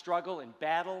theological struggle and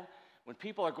battle. When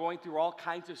people are going through all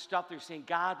kinds of stuff, they're saying,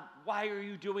 God, why are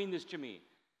you doing this to me?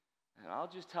 And I'll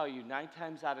just tell you, 9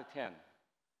 times out of 10,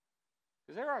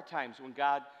 because there are times when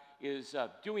God is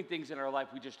doing things in our life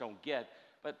we just don't get.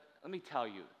 But let me tell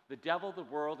you, the devil, the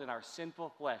world, and our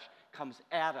sinful flesh comes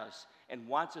at us and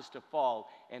wants us to fall,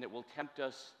 and it will tempt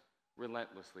us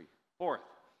relentlessly. Fourth,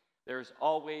 there's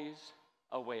always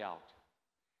a way out.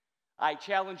 I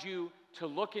challenge you to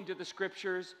look into the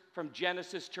scriptures from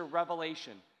Genesis to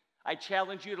Revelation. I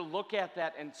challenge you to look at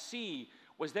that and see,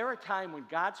 was there a time when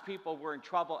God's people were in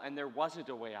trouble and there wasn't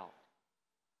a way out?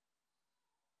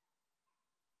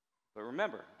 But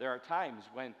remember, there are times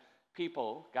when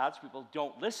people, God's people,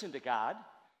 don't listen to God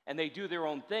and they do their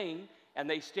own thing and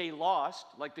they stay lost,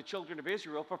 like the children of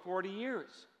Israel, for 40 years.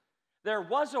 There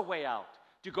was a way out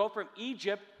to go from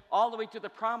Egypt all the way to the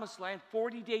promised land,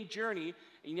 40-day journey,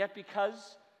 and yet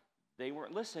because they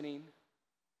weren't listening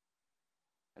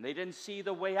and they didn't see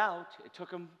the way out, it took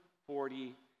them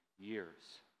 40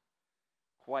 years.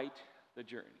 Quite the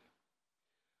journey.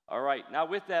 All right, now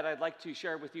with that, I'd like to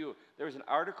share with you, there was an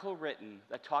article written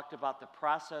that talked about the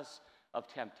process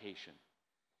of temptation.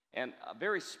 And a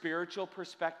very spiritual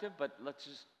perspective, but let's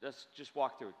just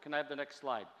walk through it. Can I have the next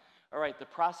slide? All right, the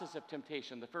process of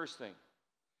temptation. The first thing,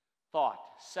 thought.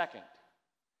 Second,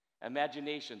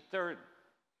 imagination. Third,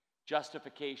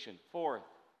 justification. Fourth,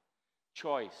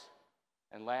 choice.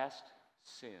 And last,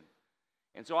 sin.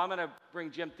 And so I'm going to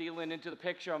bring Jim Thielen into the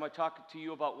picture. I'm going to talk to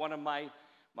you about one of my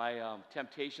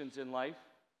temptations in life.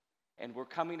 And we're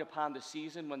coming upon the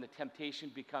season when the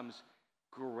temptation becomes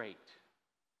great.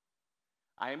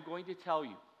 I am going to tell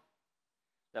you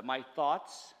that my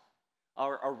thoughts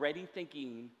are already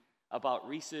thinking about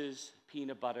Reese's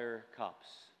peanut butter cups.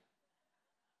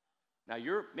 Now,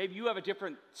 maybe you have a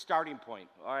different starting point,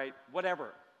 all right,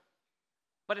 whatever.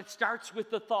 But it starts with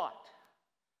the thought,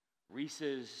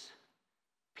 Reese's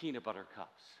peanut butter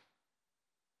cups.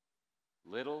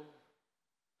 Little,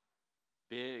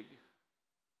 big,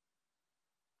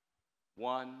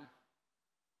 1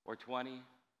 or 20.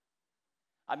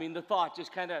 I mean, the thought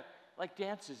just kind of like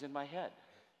dances in my head.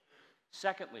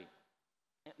 Secondly,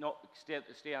 no,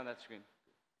 stay on that screen.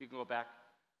 You can go back.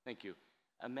 Thank you.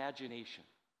 Imagination.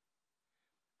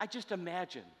 I just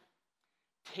imagine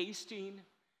tasting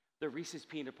the Reese's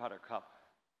peanut butter cup.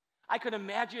 I could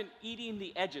imagine eating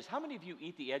the edges. How many of you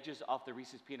eat the edges off the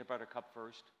Reese's peanut butter cup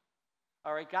first?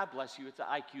 All right, God bless you. It's an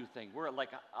IQ thing. We're like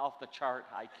off the chart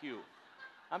IQ.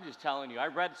 I'm just telling you. I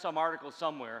read some article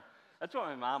somewhere. That's what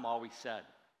my mom always said.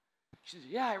 She said,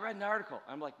 yeah, I read an article.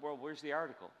 I'm like, well, where's the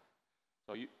article?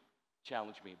 So you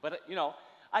challenge me. But,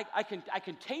 I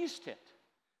can taste it.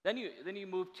 Then you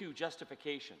move to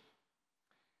justification.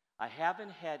 I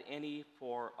haven't had any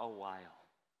for a while.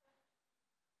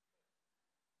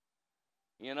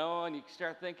 And you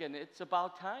start thinking, it's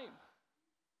about time.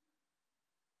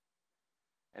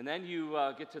 And then you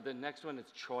get to the next one,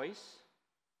 it's choice.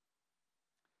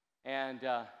 And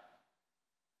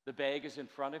the bag is in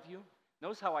front of you.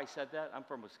 Notice how I said that? I'm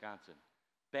from Wisconsin.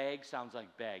 Bag sounds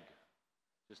like bag,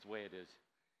 just the way it is.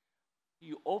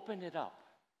 You open it up,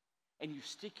 and you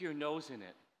stick your nose in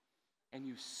it, and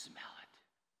you smell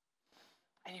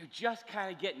it. And you're just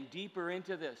kind of getting deeper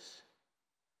into this.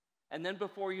 And then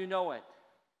before you know it,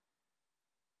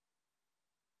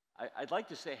 I'd like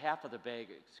to say half of the bag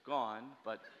is gone,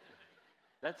 but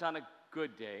that's on a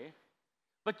good day.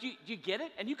 But you get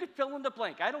it? And you could fill in the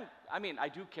blank. I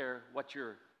do care what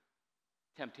your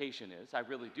temptation is. I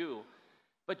really do.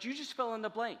 But you just fill in the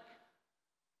blank.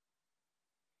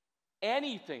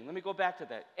 Anything, let me go back to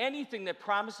that. Anything that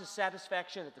promises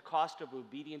satisfaction at the cost of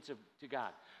obedience to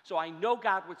God. So I know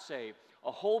God would say,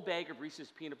 a whole bag of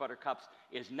Reese's peanut butter cups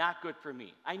is not good for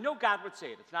me. I know God would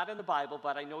say it. It's not in the Bible,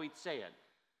 but I know he'd say it.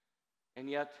 And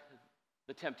yet,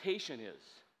 the temptation is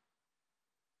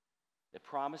that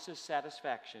promises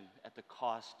satisfaction at the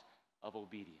cost of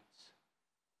obedience.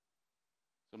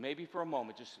 So maybe for a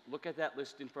moment, just look at that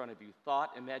list in front of you.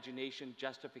 Thought, imagination,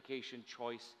 justification,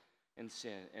 choice, and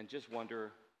sin. And just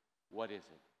wonder, what is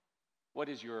it? What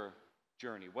is your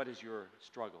journey? What is your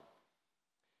struggle?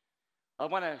 I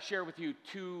want to share with you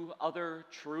 2 other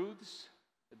truths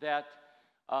that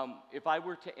if I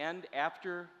were to end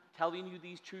after telling you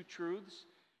these 2 truths,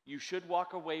 you should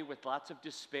walk away with lots of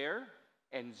despair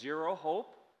and zero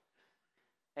hope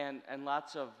and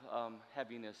lots of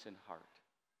heaviness in heart.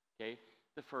 Okay?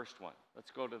 The first one.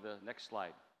 Let's go to the next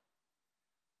slide.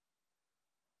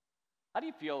 How do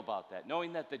you feel about that,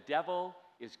 knowing that the devil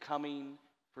is coming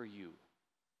for you?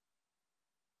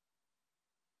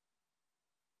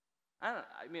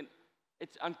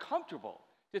 It's uncomfortable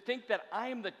to think that I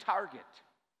am the target,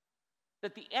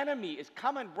 that the enemy is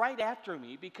coming right after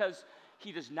me because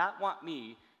he does not want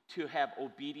me to have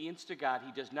obedience to God.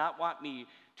 He does not want me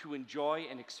to enjoy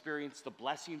and experience the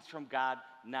blessings from God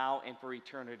now and for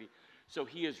eternity. So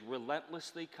he is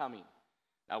relentlessly coming.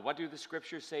 Now, what do the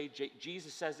scriptures say?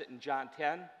 Jesus says it in John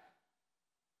 10.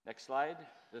 Next slide.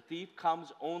 The thief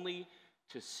comes only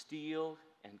to steal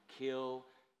and kill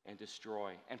and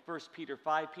destroy. And 1 Peter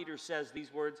 5, Peter says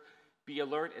these words, be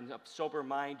alert and of sober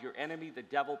mind. Your enemy, the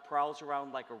devil, prowls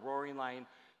around like a roaring lion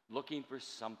looking for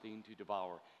something to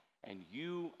devour. And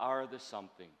you are the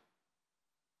something.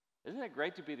 Isn't it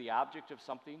great to be the object of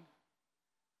something?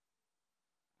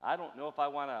 I don't know if I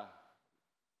want a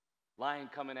lion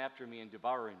coming after me and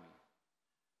devouring me.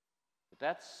 But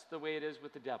that's the way it is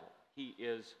with the devil. He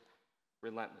is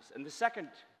relentless. And the second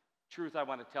truth I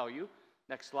want to tell you,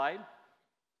 next slide.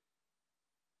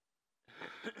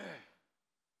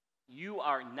 You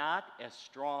are not as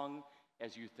strong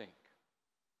as you think.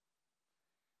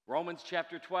 Romans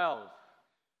chapter 12.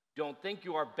 Don't think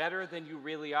you are better than you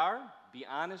really are. Be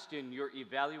honest in your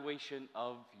evaluation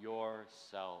of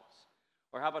yourselves.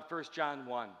 Or how about 1 John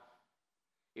 1?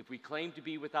 If we claim to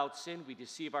be without sin, we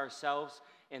deceive ourselves,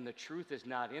 and the truth is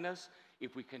not in us.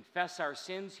 If we confess our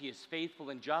sins, he is faithful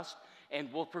and just,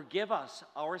 and will forgive us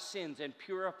our sins and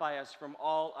purify us from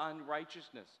all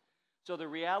unrighteousness. So the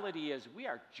reality is we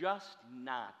are just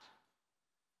not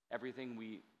everything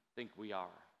we think we are.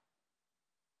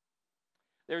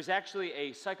 There's actually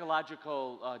a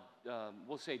psychological,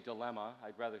 we'll say dilemma.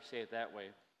 I'd rather say it that way.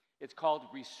 It's called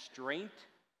restraint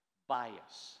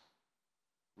bias.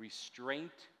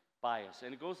 Restraint bias.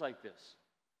 And it goes like this.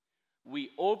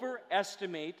 We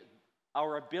overestimate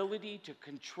our ability to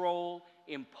control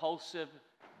impulsive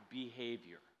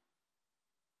behavior.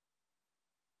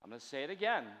 I'm going to say it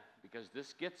again because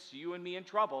this gets you and me in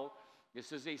trouble.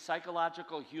 This is a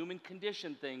psychological human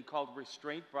condition thing called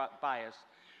restraint bias.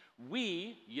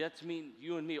 That's mean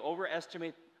you and me,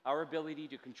 overestimate our ability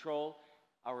to control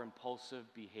our impulsive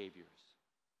behaviors.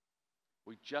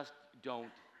 We just don't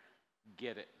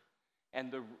get it.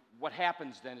 And what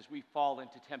happens then is we fall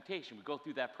into temptation. We go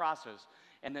through that process,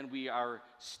 and then we are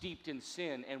steeped in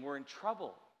sin, and we're in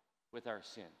trouble with our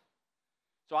sin.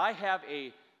 So I have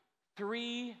a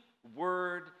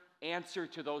 3-word answer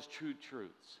to those true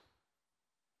truths.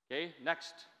 Okay,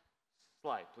 next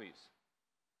slide, please.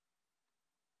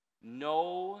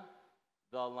 Know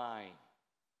the line.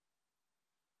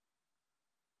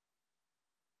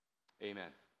 Amen.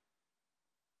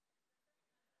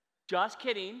 Just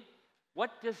kidding.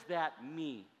 What does that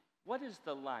mean? What is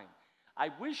the line? I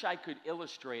wish I could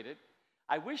illustrate it.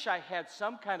 I wish I had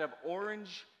some kind of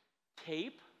orange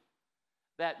tape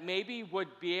that maybe would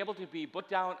be able to be put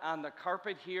down on the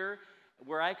carpet here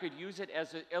where I could use it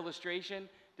as an illustration.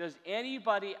 Does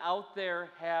anybody out there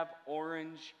have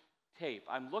orange tape?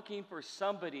 I'm looking for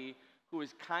somebody who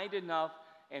is kind enough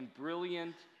and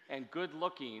brilliant and good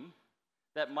looking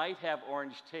that might have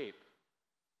orange tape.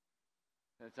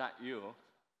 That's not you.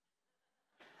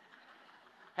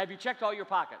 Have you checked all your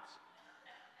pockets?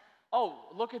 Oh,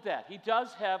 look at that. He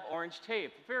does have orange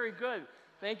tape. Very good.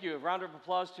 Thank you. A round of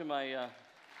applause to my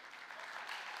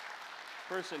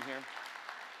person here.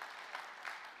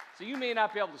 So you may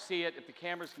not be able to see it if the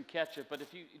cameras can catch it, but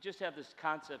if you just have this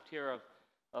concept here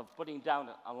of putting down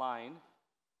a line.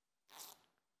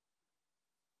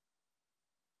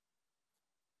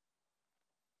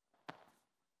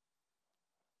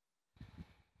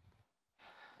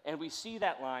 And we see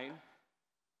that line,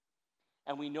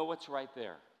 and we know it's right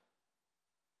there.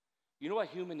 You know what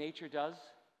human nature does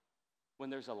when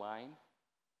there's a line?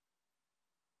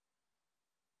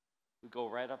 We go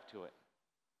right up to it.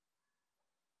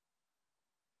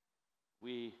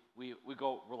 We're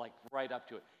like right up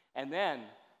to it. And then,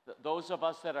 those of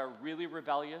us that are really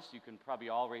rebellious, you can probably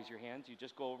all raise your hands, you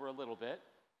just go over a little bit,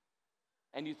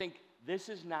 and you think, this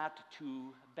is not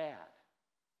too bad.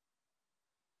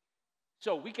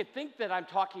 So we could think that I'm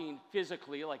talking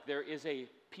physically, like there is a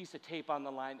piece of tape on the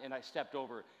line and I stepped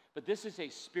over it. But this is a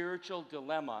spiritual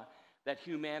dilemma that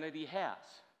humanity has.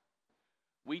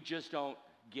 We just don't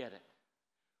get it.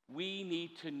 We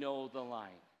need to know the line.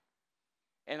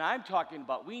 And I'm talking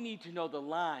about we need to know the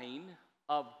line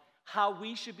of how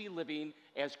we should be living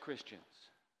as Christians.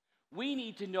 We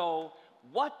need to know,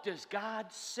 what does God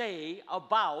say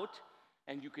about,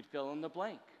 and you could fill in the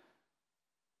blank.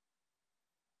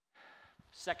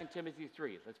 2 Timothy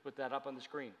 3, let's put that up on the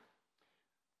screen.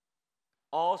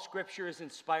 All Scripture is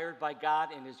inspired by God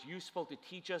and is useful to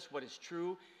teach us what is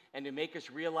true and to make us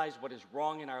realize what is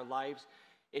wrong in our lives.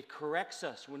 It corrects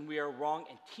us when we are wrong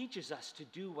and teaches us to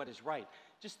do what is right.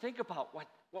 Just think about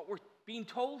what we're being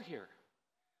told here.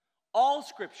 All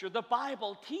Scripture, the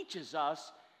Bible, teaches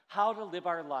us how to live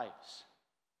our lives.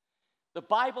 The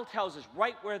Bible tells us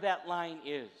right where that line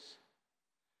is.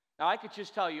 Now, I could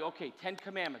just tell you, okay, 10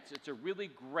 Commandments. It's a really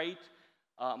great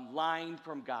line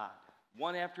from God.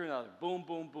 One after another. Boom,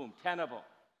 boom, boom. 10 of them.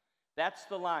 That's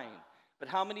the line. But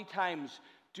how many times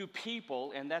do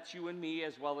people, and that's you and me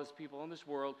as well as people in this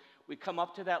world, we come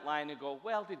up to that line and go,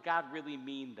 well, did God really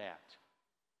mean that?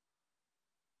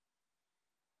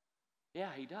 Yeah,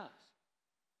 he does.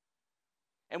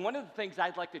 And one of the things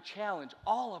I'd like to challenge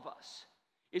all of us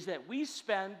is that we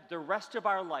spend the rest of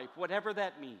our life, whatever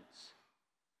that means,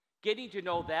 getting to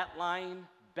know that line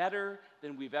better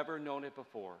than we've ever known it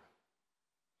before.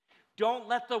 Don't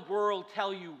let the world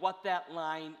tell you what that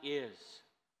line is.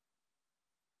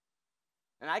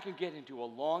 And I can get into a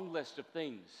long list of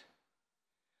things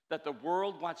that the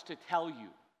world wants to tell you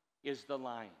is the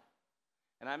line.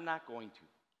 And I'm not going to.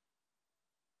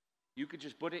 You could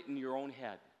just put it in your own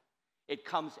head. It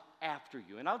comes after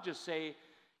you. And I'll just say,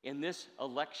 in this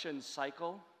election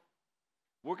cycle,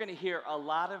 we're going to hear a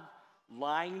lot of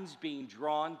lines being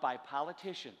drawn by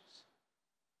politicians.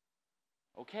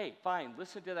 Okay, fine,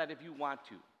 listen to that if you want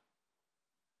to.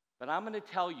 But I'm going to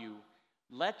tell you,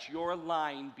 let your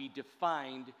line be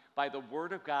defined by the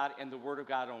Word of God and the Word of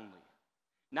God only.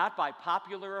 Not by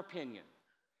popular opinion,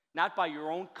 not by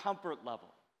your own comfort level,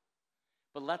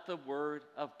 but let the Word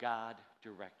of God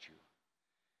direct you.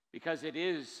 Because it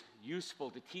is useful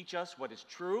to teach us what is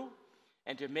true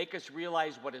and to make us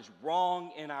realize what is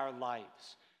wrong in our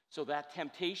lives. So that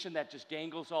temptation that just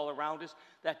dangles all around us,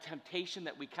 that temptation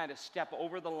that we kind of step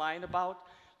over the line about,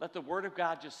 Let the Word of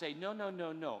God just say, no, no,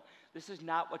 no, no. This is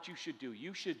not what you should do.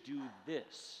 You should do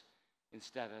this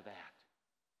instead of that.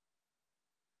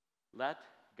 Let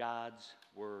God's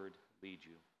Word lead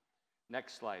you.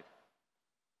 Next slide.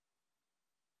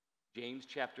 James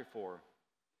chapter 4.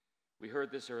 We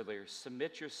heard this earlier.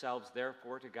 Submit yourselves,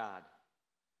 therefore, to God.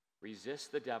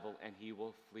 Resist the devil, and he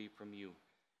will flee from you.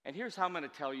 And here's how I'm going to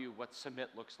tell you what submit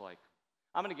looks like.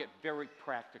 I'm going to get very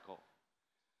practical.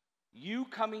 You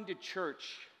coming to church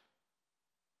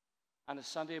on a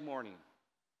Sunday morning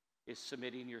is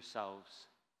submitting yourselves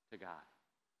to God.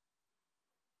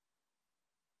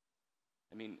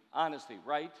 I mean, honestly,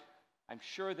 right? I'm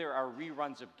sure there are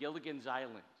reruns of Gilligan's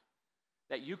Island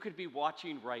that you could be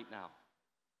watching right now.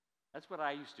 That's what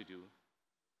I used to do.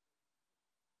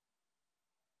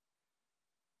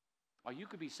 Or you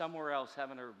could be somewhere else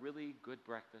having a really good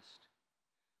breakfast,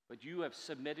 but you have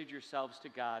submitted yourselves to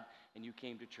God and you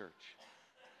came to church.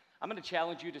 I'm going to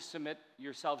challenge you to submit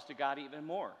yourselves to God even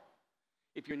more.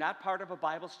 If you're not part of a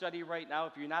Bible study right now,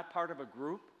 if you're not part of a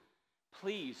group,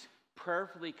 please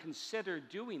prayerfully consider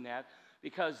doing that,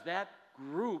 because that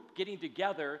group getting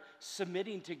together,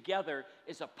 submitting together,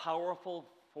 is a powerful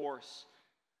force.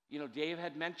 You know, Dave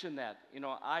had mentioned that. You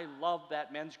know, I love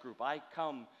that men's group. I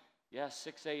come, yes,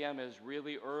 6 a.m. is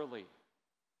really early,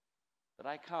 but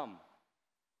I come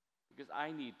because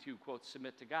I need to, quote,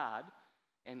 submit to God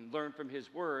and learn from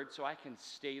His Word so I can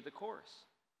stay the course.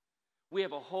 We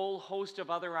have a whole host of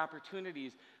other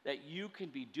opportunities that you can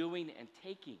be doing and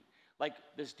taking, like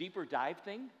this deeper dive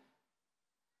thing.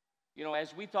 You know,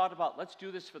 as we thought about, let's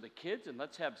do this for the kids and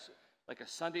let's have like a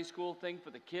Sunday school thing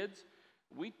for the kids,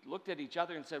 we looked at each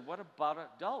other and said, what about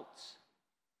adults?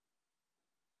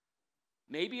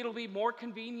 Maybe it'll be more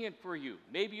convenient for you.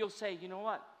 Maybe you'll say, you know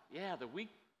what? Yeah, the week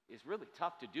is really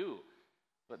tough to do,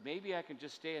 but maybe I can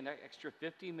just stay an extra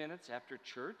 50 minutes after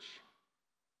church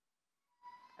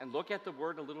and look at the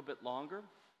Word a little bit longer.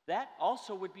 That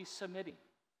also would be submitting.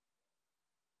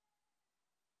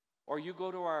 Or you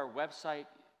go to our website,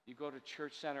 you go to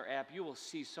Church Center app, you will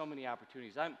see so many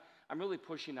opportunities. I'm really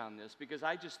pushing on this because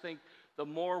I just think the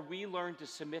more we learn to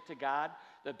submit to God,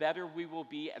 the better we will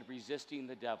be at resisting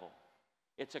the devil.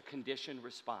 It's a conditioned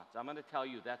response. I'm going to tell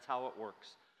you that's how it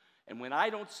works. And when I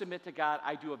don't submit to God,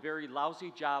 I do a very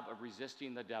lousy job of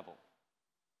resisting the devil.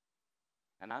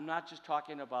 And I'm not just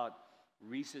talking about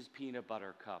Reese's peanut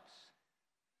butter cups.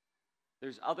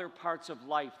 There's other parts of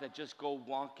life that just go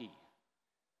wonky.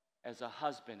 As a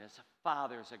husband, as a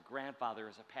father, as a grandfather,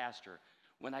 as a pastor,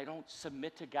 when I don't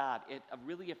submit to God, it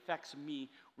really affects me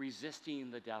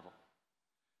resisting the devil.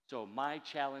 So my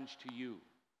challenge to you,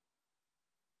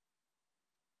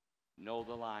 know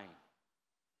the line.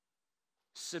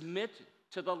 Submit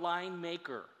to the line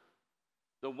maker,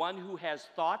 the one who has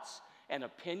thoughts and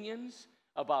opinions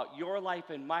about your life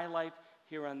and my life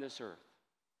here on this earth.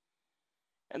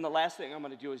 And the last thing I'm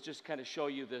going to do is just kind of show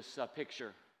you this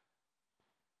picture.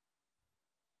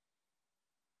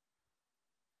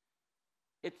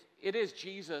 It is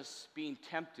Jesus being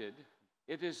tempted.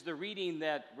 It is the reading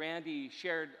that Randy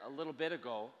shared a little bit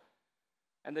ago.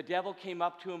 And the devil came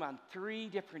up to him on 3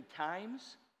 different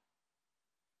times.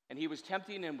 And he was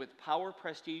tempting him with power,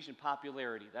 prestige, and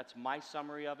popularity. That's my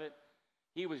summary of it.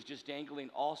 He was just dangling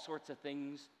all sorts of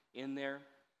things in there.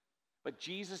 But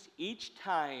Jesus each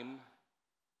time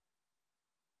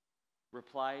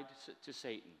replied to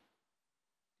Satan.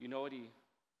 You know what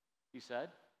he said?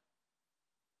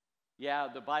 Yeah,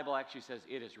 the Bible actually says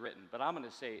it is written, but I'm going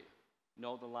to say,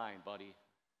 know the line, buddy.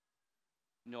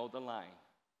 Know the line.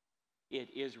 It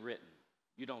is written.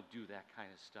 You don't do that kind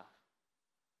of stuff.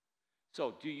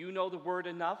 So, do you know the Word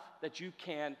enough that you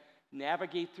can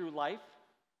navigate through life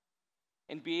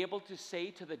and be able to say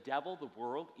to the devil, the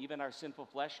world, even our sinful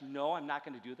flesh, no, I'm not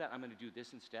going to do that. I'm going to do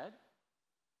this instead?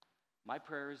 My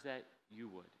prayer is that you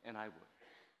would, and I would.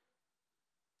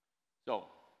 So,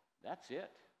 that's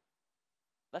it.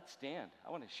 Let's stand.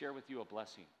 I want to share with you a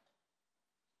blessing.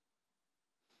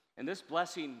 And this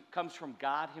blessing comes from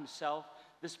God Himself.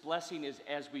 This blessing is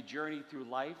as we journey through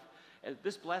life.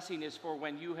 This blessing is for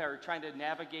when you are trying to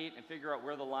navigate and figure out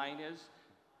where the line is.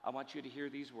 I want you to hear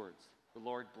these words. The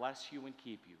Lord bless you and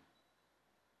keep you.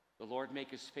 The Lord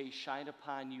make His face shine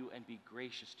upon you and be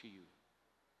gracious to you.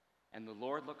 And the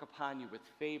Lord look upon you with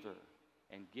favor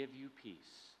and give you peace.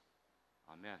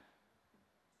 Amen.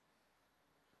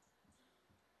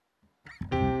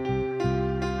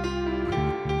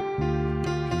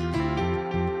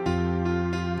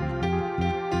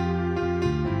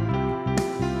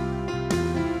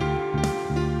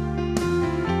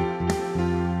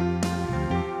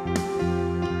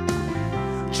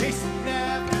 Chasing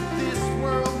after this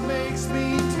world makes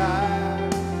me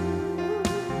tired.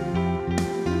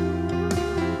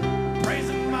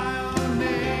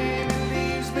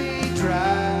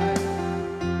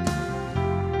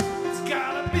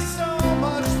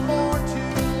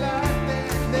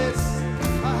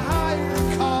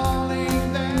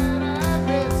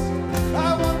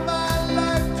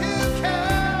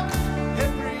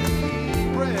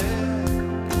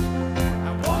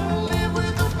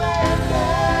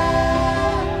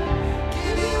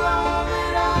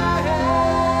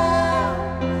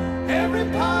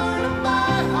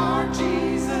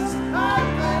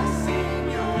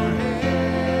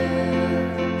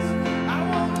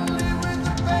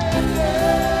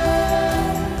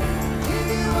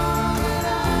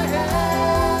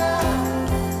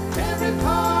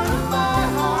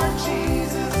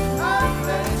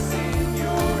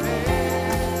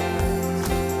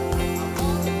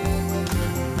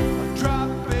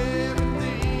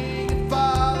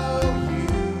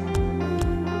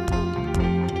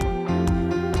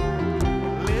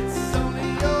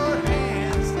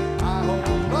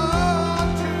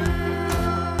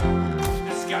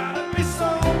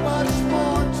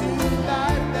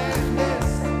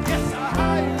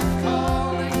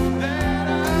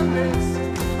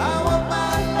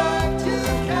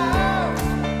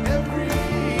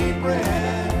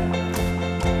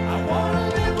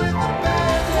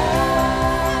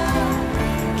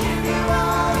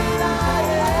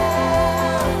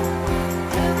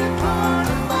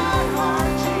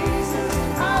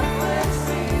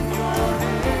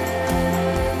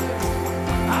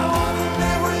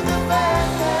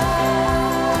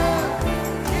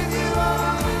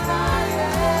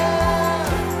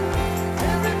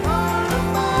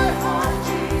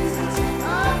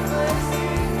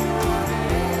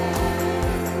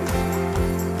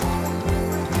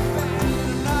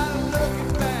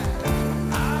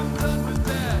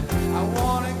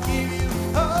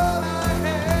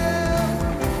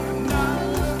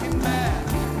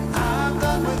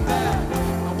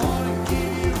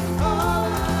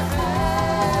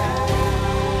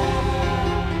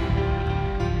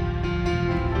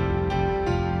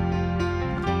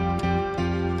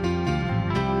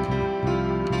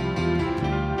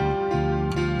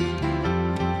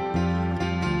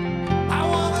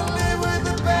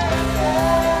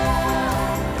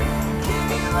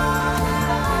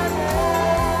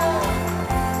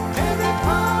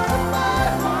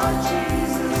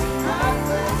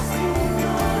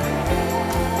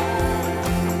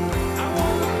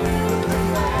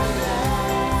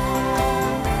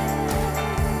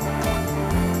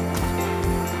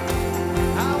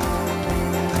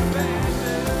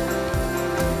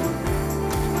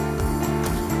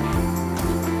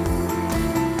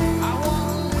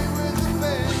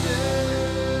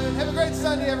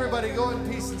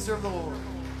 and serve the Lord.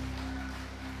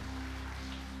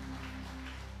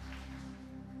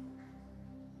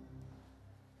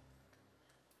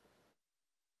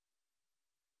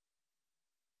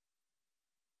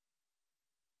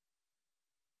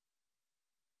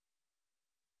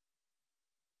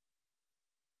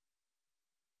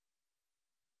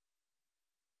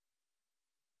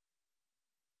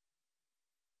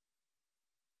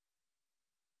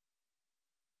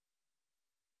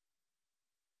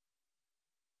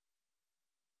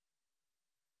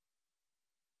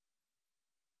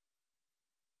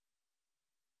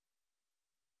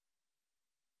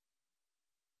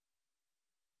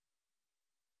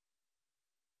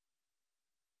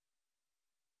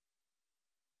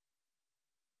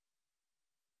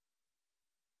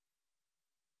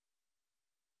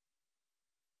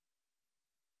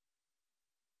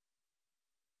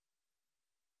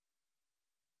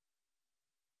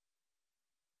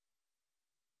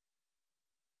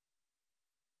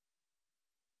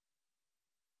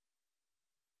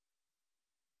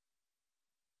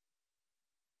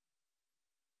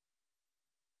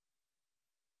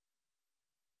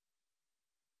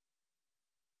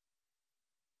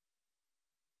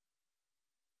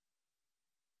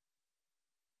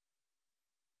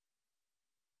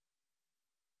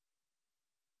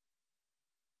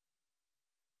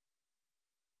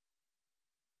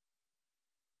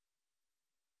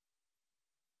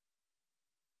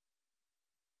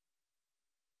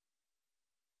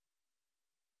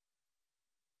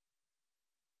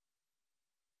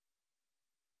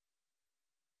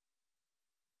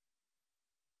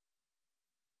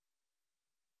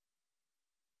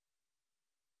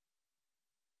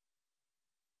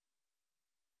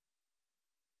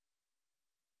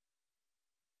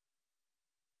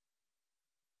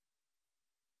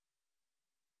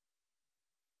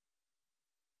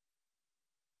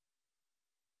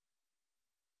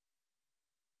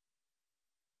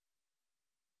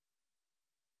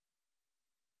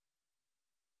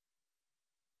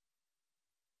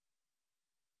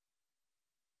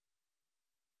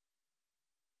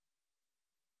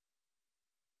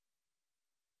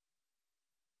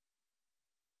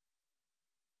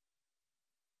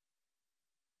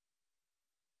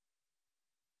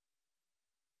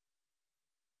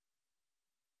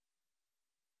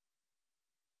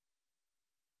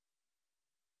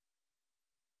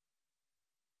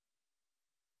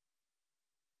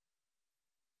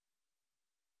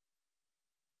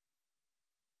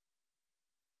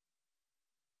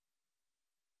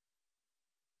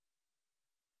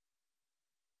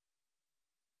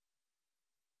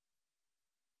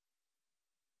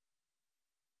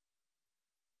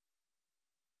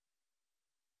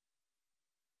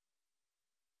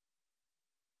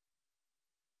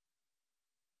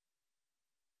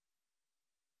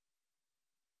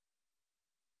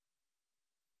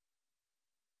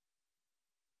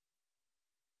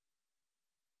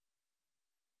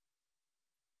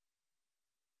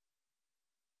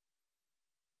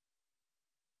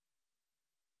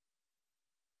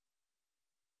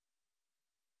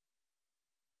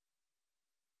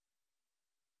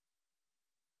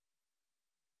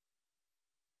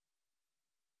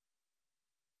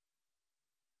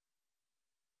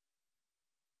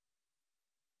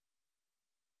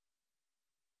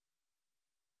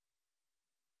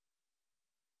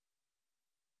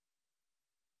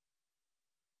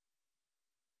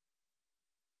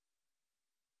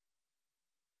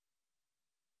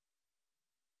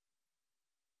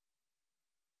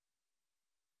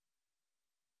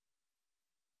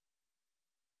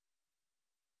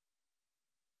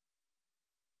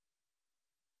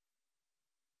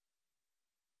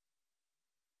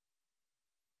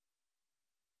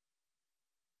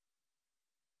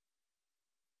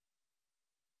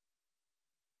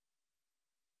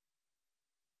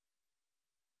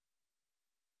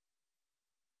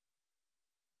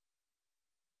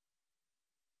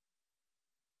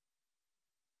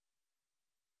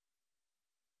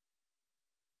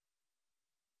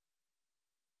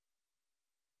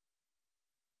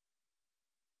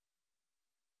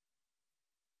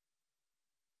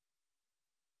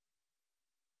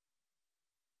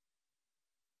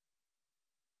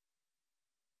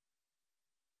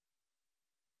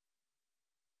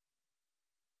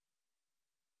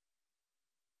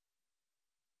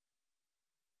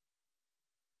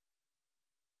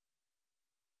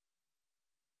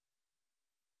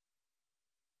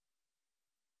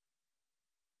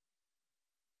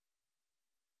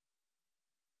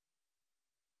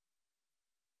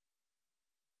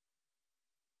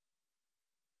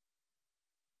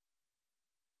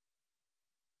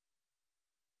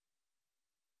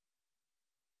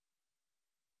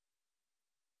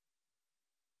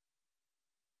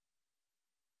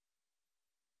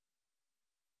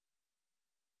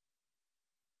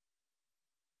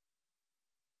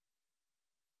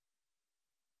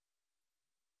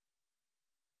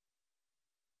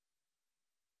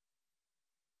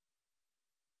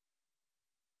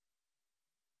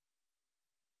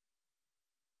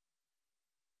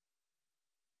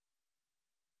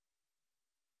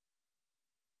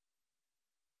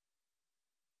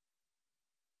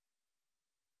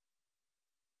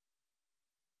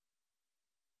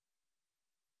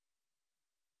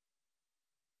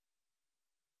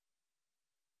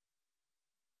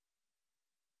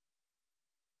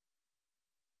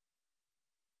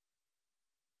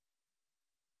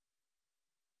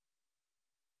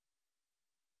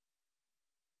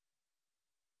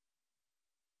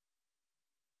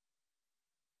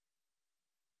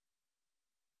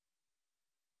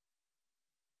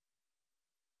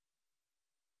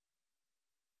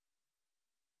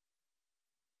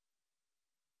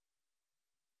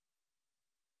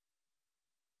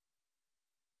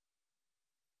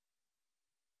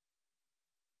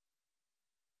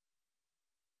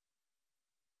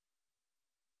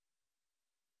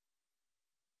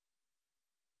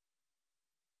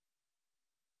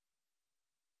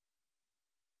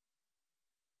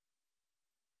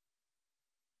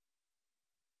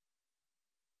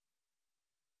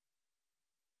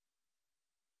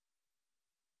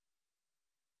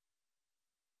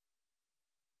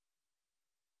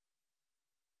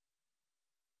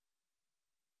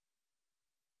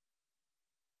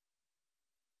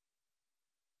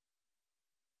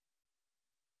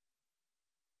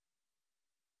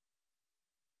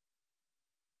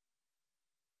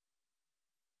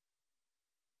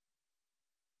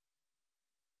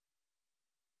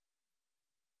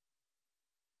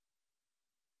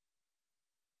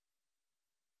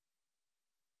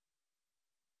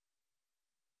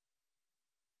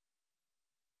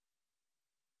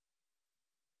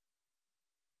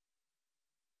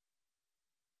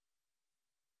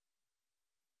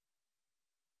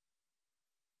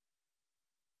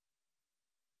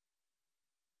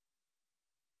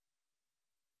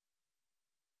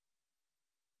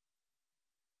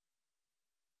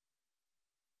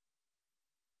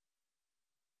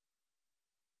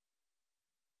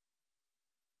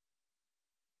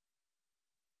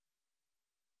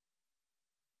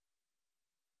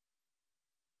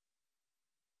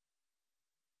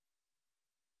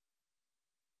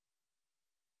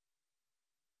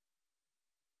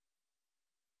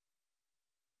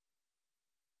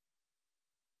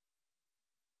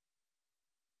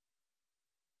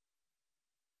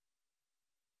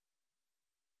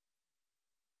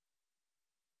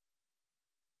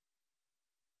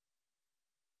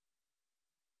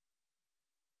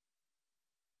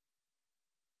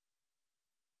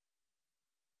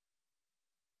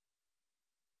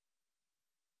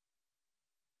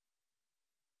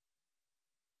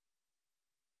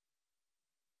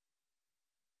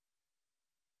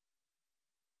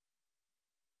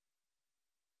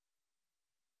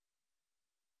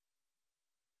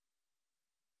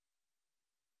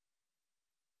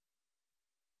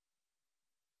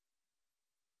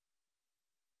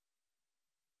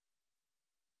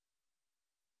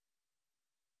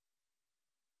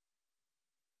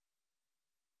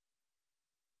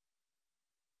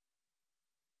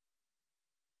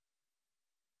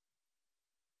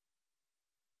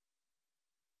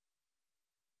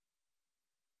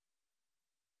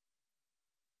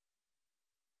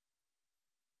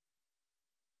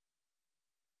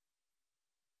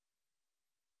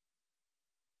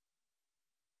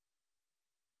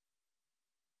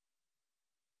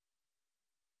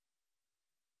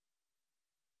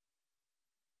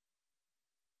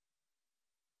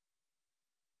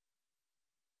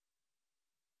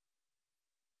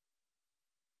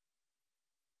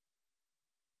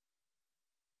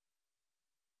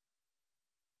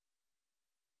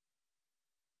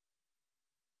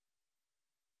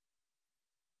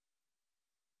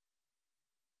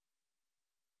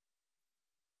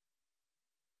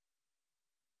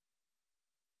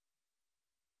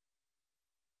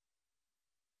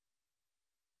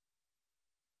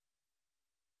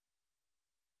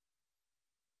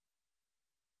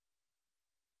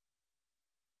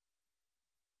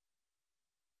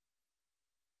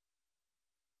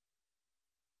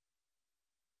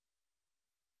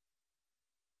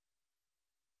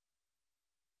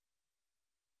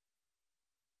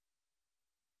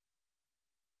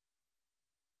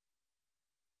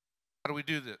 How do we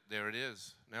do that? There it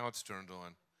is. Now it's turned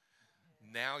on.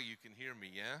 Now you can hear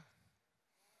me, yeah?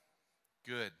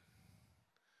 Good.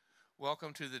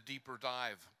 Welcome to the Deeper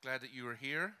Dive. Glad that you are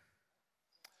here.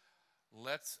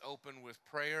 Let's open with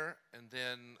prayer, and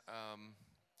then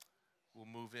we'll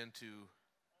move into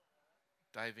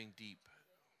diving deep.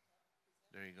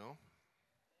 There you go.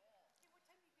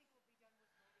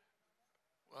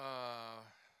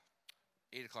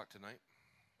 8 o'clock tonight.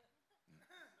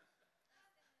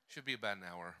 Should be about an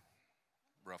hour,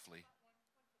 roughly.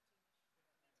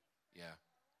 Yeah.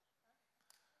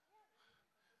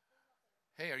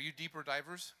 Hey, are you deeper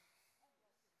divers?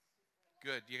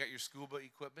 Good. You got your scuba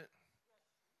equipment?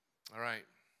 All right.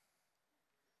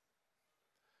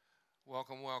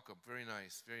 Welcome, welcome. Very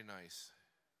nice, very nice.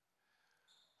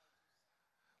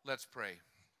 Let's pray.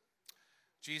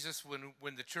 Jesus,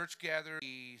 when the church gathers,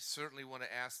 we certainly want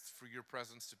to ask for your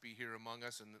presence to be here among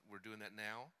us, and we're doing that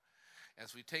now.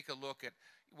 As we take a look at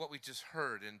what we just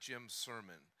heard in Jim's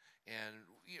sermon, and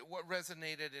what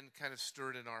resonated and kind of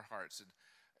stirred in our hearts, and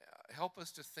help us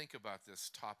to think about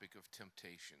this topic of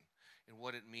temptation and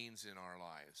what it means in our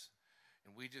lives.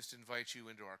 And we just invite you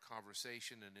into our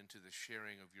conversation and into the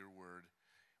sharing of your word.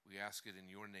 We ask it in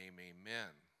your name,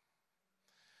 amen.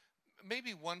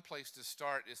 Maybe one place to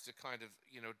start is to kind of,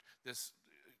 this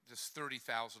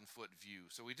 30,000 foot view.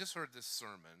 So we just heard this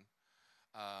sermon.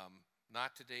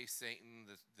 Not today, Satan.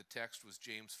 The text was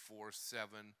James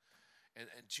 4:7. And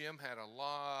Jim had a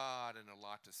lot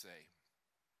to say.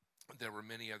 There were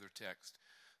many other texts.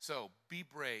 So be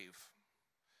brave,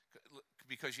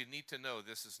 because you need to know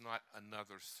this is not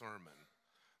another sermon.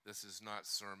 This is not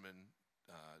sermon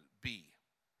B,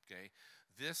 okay?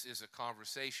 This is a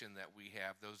conversation that we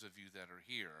have, those of you that are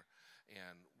here,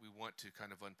 and we want to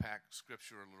kind of unpack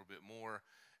Scripture a little bit more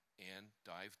and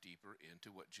dive deeper into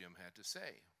what Jim had to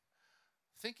say.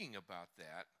 Thinking about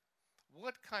that,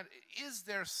 is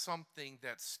there something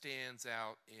that stands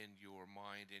out in your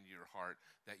mind, in your heart,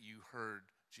 that you heard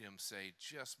Jim say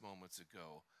just moments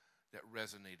ago that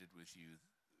resonated with you?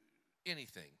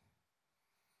 Anything?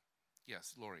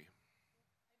 Yes, Lori.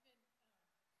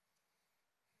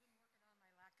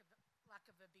 I've been working on my lack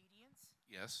of obedience.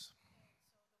 Yes. And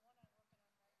so the one I'm working on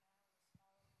right now is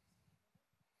following the speed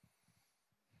limit. Instead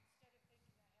of thinking I have the grace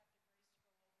to go over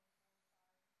 45,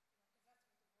 because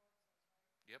that's what the world says, right?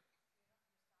 Yep. So I've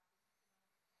been doing the speed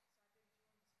limit.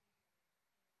 And it's tough,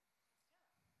 but there was,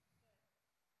 when he talked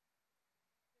about, the temptation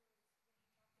and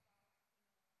crossing the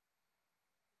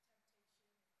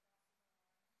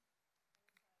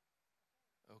line, I was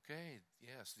like, Okay,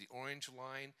 yes, the orange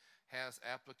line has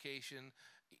application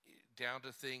down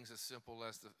to things as simple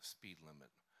as the speed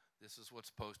limit. This is what's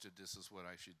posted, this is what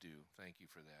I should do. Thank you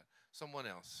for that. Someone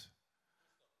else.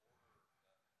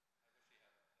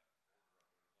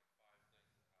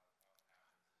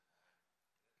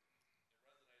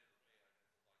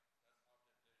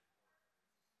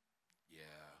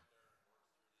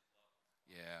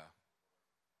 Yeah,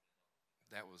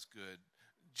 that was good.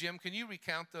 Jim, can you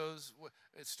recount those?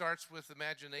 It starts with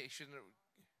imagination,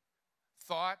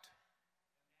 thought,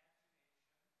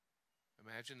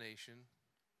 imagination,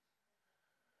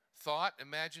 thought,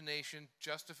 imagination,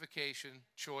 justification,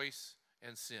 choice,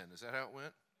 and sin. Is that how it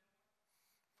went?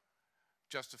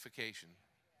 Justification.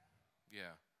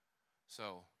 Yeah.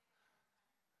 So,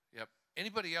 yep.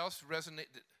 Anybody else resonate?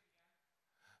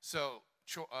 So,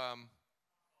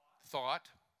 thought,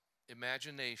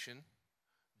 imagination,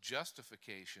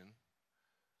 justification,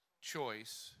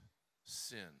 choice,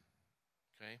 sin.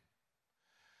 Okay?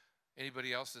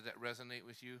 Anybody else, did that resonate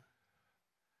with you?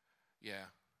 Yeah.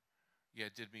 Yeah,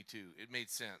 it did me too. It made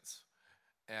sense.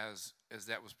 As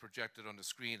that was projected on the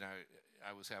screen,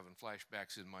 I was having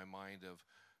flashbacks in my mind of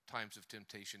times of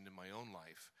temptation in my own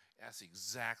life. That's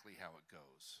exactly how it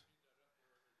goes.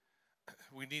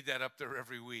 We need that up there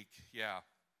every week. Yeah.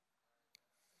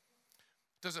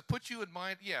 Does it put you in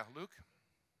mind? Yeah, Luke?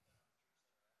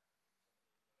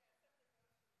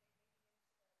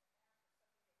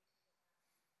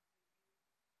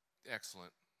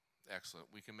 Excellent. Excellent.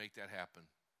 We can make that happen.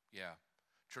 Yeah.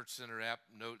 Church Center app,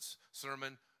 notes,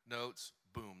 sermon, notes,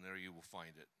 boom, there you will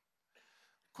find it.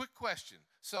 Quick question.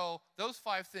 So, those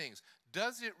 5 things,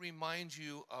 does it remind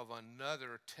you of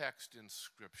another text in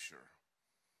Scripture?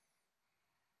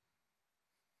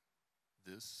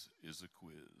 This is a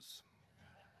quiz.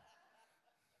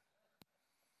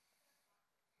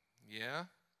 Yeah?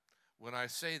 When I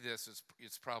say this,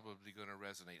 it's probably going to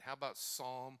resonate. How about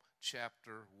Psalm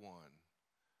chapter 1?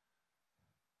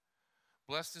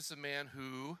 Blessed is the man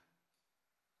who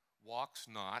walks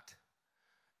not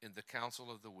in the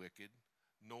counsel of the wicked,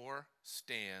 nor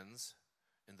stands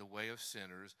in the way of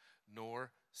sinners,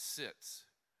 nor sits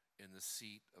in the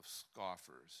seat of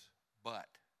scoffers, but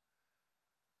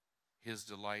his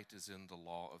delight is in the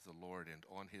law of the Lord, and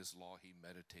on his law he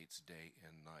meditates day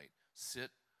and night.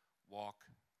 Sit, walk,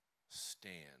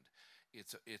 stand.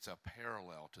 It's a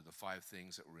parallel to the 5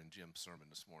 things that were in Jim's sermon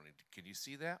this morning. Can you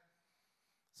see that?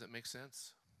 Does that make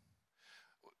sense?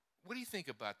 What do you think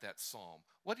about that psalm?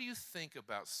 What do you think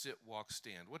about sit, walk,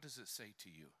 stand? What does it say to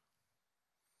you?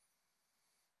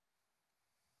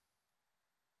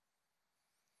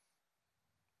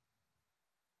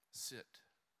 Sit,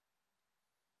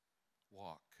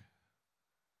 walk,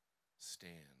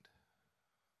 stand.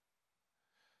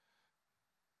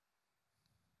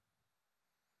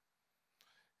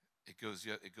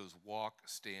 It goes walk,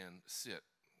 stand, sit.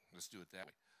 Let's do it that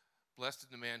way. Blessed is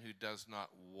the man who does not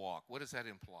walk. What does that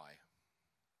imply?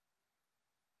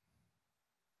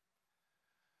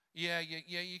 Yeah,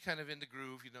 you kind of in the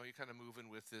groove, you're kind of moving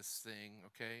with this thing,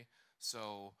 okay?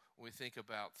 So when we think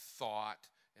about thought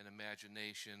and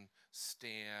imagination,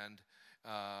 stand,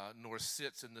 nor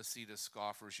sits in the seat of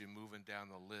scoffers, you're moving down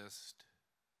the list.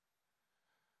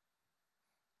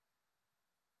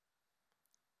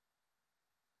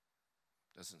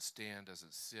 Doesn't stand,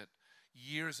 doesn't sit.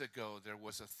 Years ago, there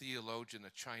was a theologian,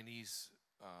 a Chinese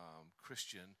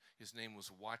Christian. His name was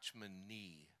Watchman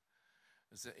Nee.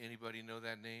 Does anybody know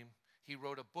that name? He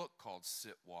wrote a book called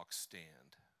Sit, Walk,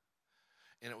 Stand.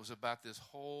 And it was about this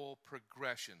whole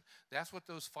progression. That's what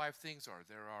those 5 things are.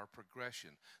 There are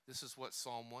progression. This is what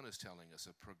Psalm 1 is telling us,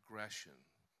 a progression.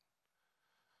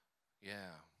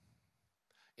 Yeah.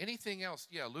 Anything else?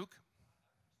 Yeah, Luke?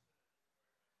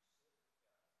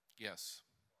 Yes.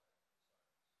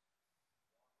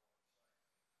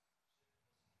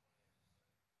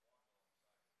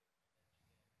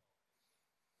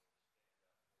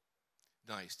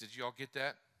 Nice. Did you all get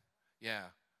that? Yeah.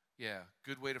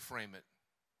 Good way to frame it.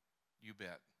 You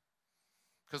bet.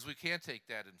 Because we can take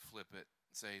that and flip it and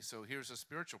say, so here's a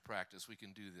spiritual practice. We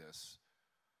can do this.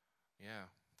 Yeah.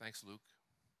 Thanks, Luke.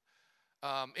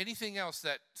 Anything else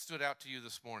that stood out to you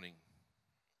this morning?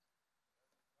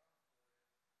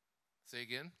 Say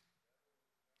again.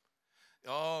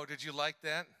 Oh, did you like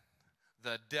that?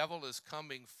 The devil is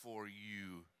coming for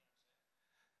you.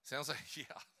 Sounds like, yeah.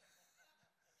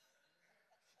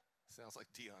 Sounds like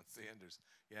Deion Sanders.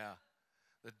 Yeah.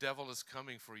 The devil is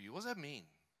coming for you. What does that mean?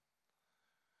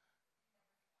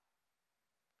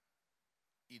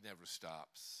 He never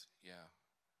stops. Yeah.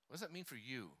 What does that mean for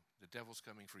you? The devil's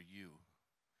coming for you.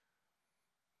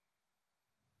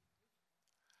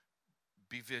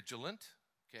 Be vigilant.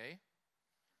 Okay.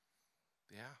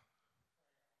 Yeah.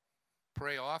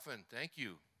 Pray often. Thank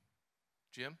you.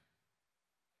 Jim?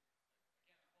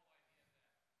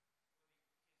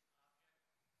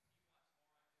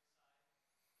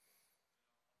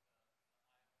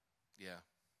 Yeah.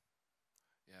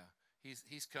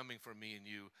 He's coming for me and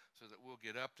you so that we'll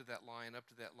get up to that line, up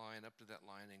to that line, up to that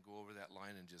line, and go over that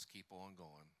line and just keep on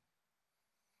going.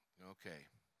 Okay.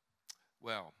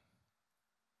 Well,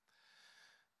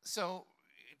 so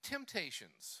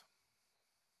temptations.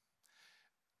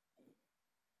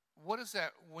 What is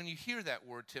that? When you hear that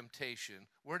word temptation,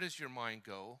 where does your mind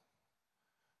go?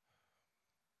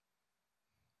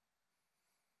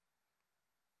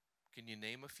 Can you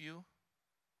name a few?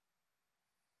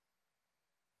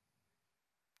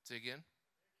 Say again?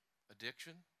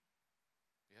 Addiction?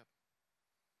 Yep.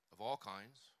 Of all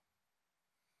kinds.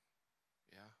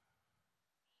 Yeah.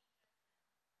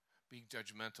 Being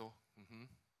judgmental. Mm-hmm.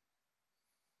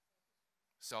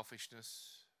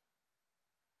 Selfishness.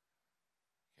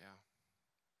 Yeah.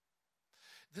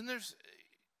 Then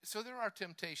there are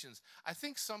temptations. I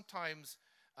think sometimes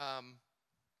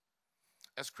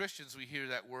as Christians we hear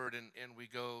that word and we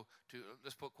go to,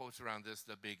 let's put quotes around this,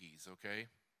 the biggies, okay?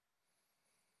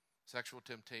 Sexual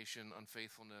temptation,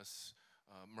 unfaithfulness,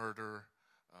 murder,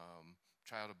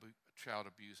 child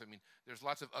abuse. I mean, there's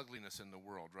lots of ugliness in the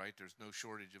world, right? There's no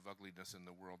shortage of ugliness in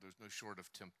the world. There's no short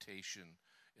of temptation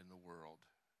in the world.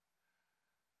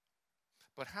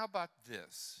 But how about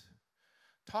this?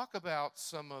 Talk about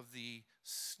some of the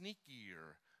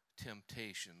sneakier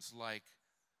temptations like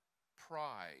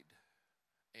pride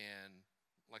and,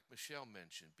 like Michelle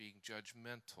mentioned, being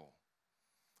judgmental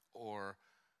or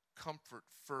comfort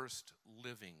first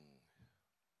living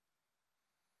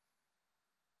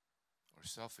or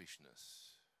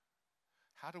selfishness.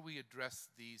 How do we address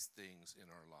these things in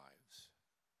our lives?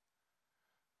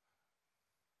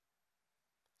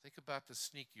 Think about the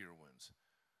sneakier ones.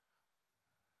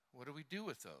 What do we do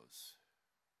with those?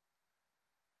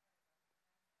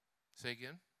 Say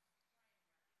again?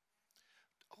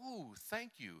 Oh,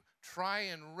 thank you. Try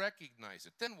and recognize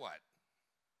it. Then what?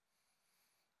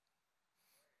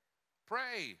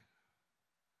 Pray.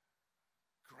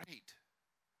 Great.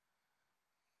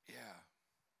 Yeah.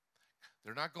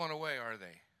 They're not going away, are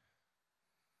they?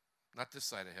 Not this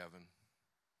side of heaven.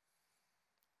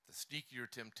 The sneakier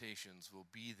temptations will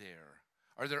be there.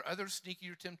 Are there other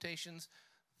sneakier temptations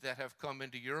that have come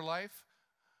into your life?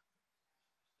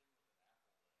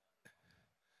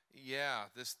 Yeah,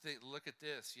 this thing, look at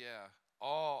this, yeah.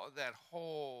 All that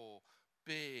whole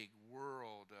big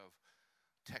world of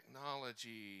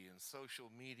technology and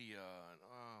social media and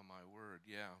oh my word,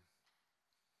 yeah.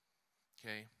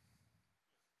 Okay.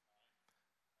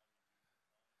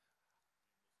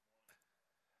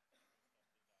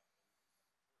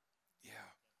 Yeah.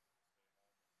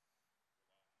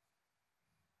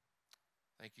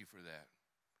 Thank you for that.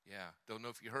 Yeah. Don't know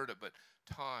if you heard it, but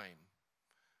time.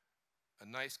 A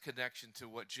nice connection to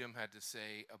what Jim had to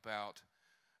say about,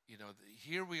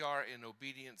 here we are in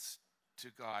obedience to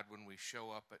God when we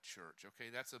show up at church. Okay,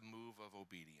 that's a move of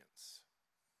obedience.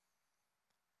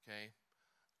 Okay,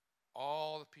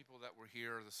 all the people that were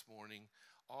here this morning,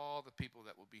 all the people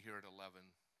that will be here at 11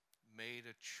 made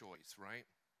a choice, right?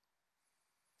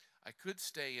 I could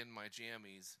stay in my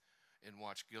jammies and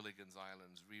watch Gilligan's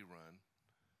Island's rerun.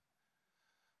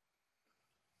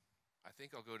 I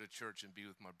think I'll go to church and be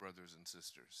with my brothers and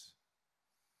sisters.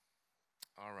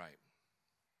 All right.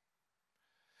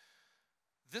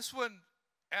 This one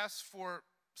asks for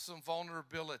some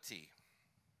vulnerability.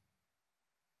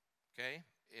 Okay?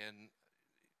 And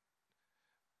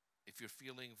if you're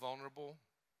feeling vulnerable,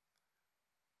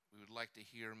 we would like to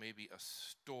hear maybe a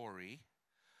story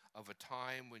of a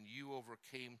time when you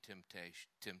overcame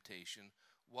temptation.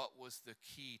 What was the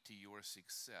key to your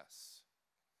success?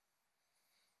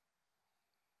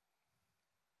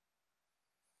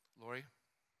 Lori?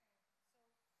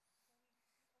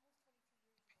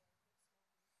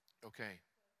 Okay.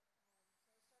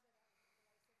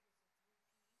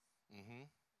 Mm-hmm.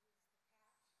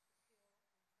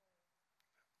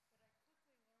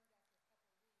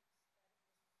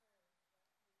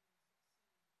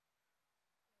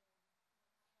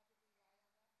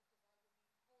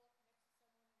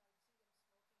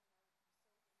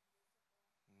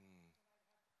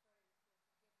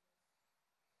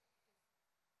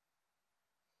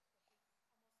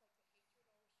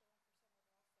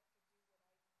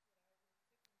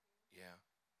 Yeah.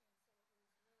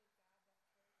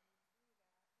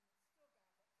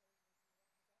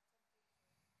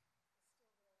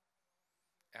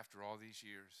 After all these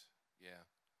years. Yeah.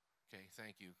 Okay,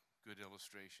 thank you. Good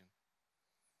illustration.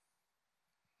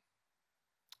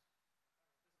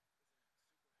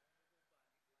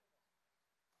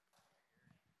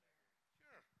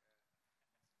 Sure.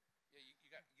 Yeah, you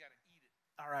got to eat it.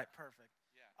 All right, perfect.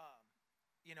 Yeah.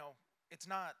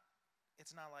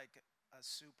 It's not like a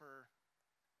super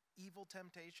evil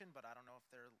temptation, but I don't know if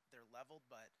they're leveled.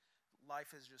 But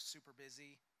life is just super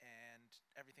busy, and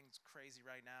everything's crazy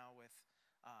right now.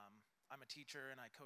 I'm a teacher and I coach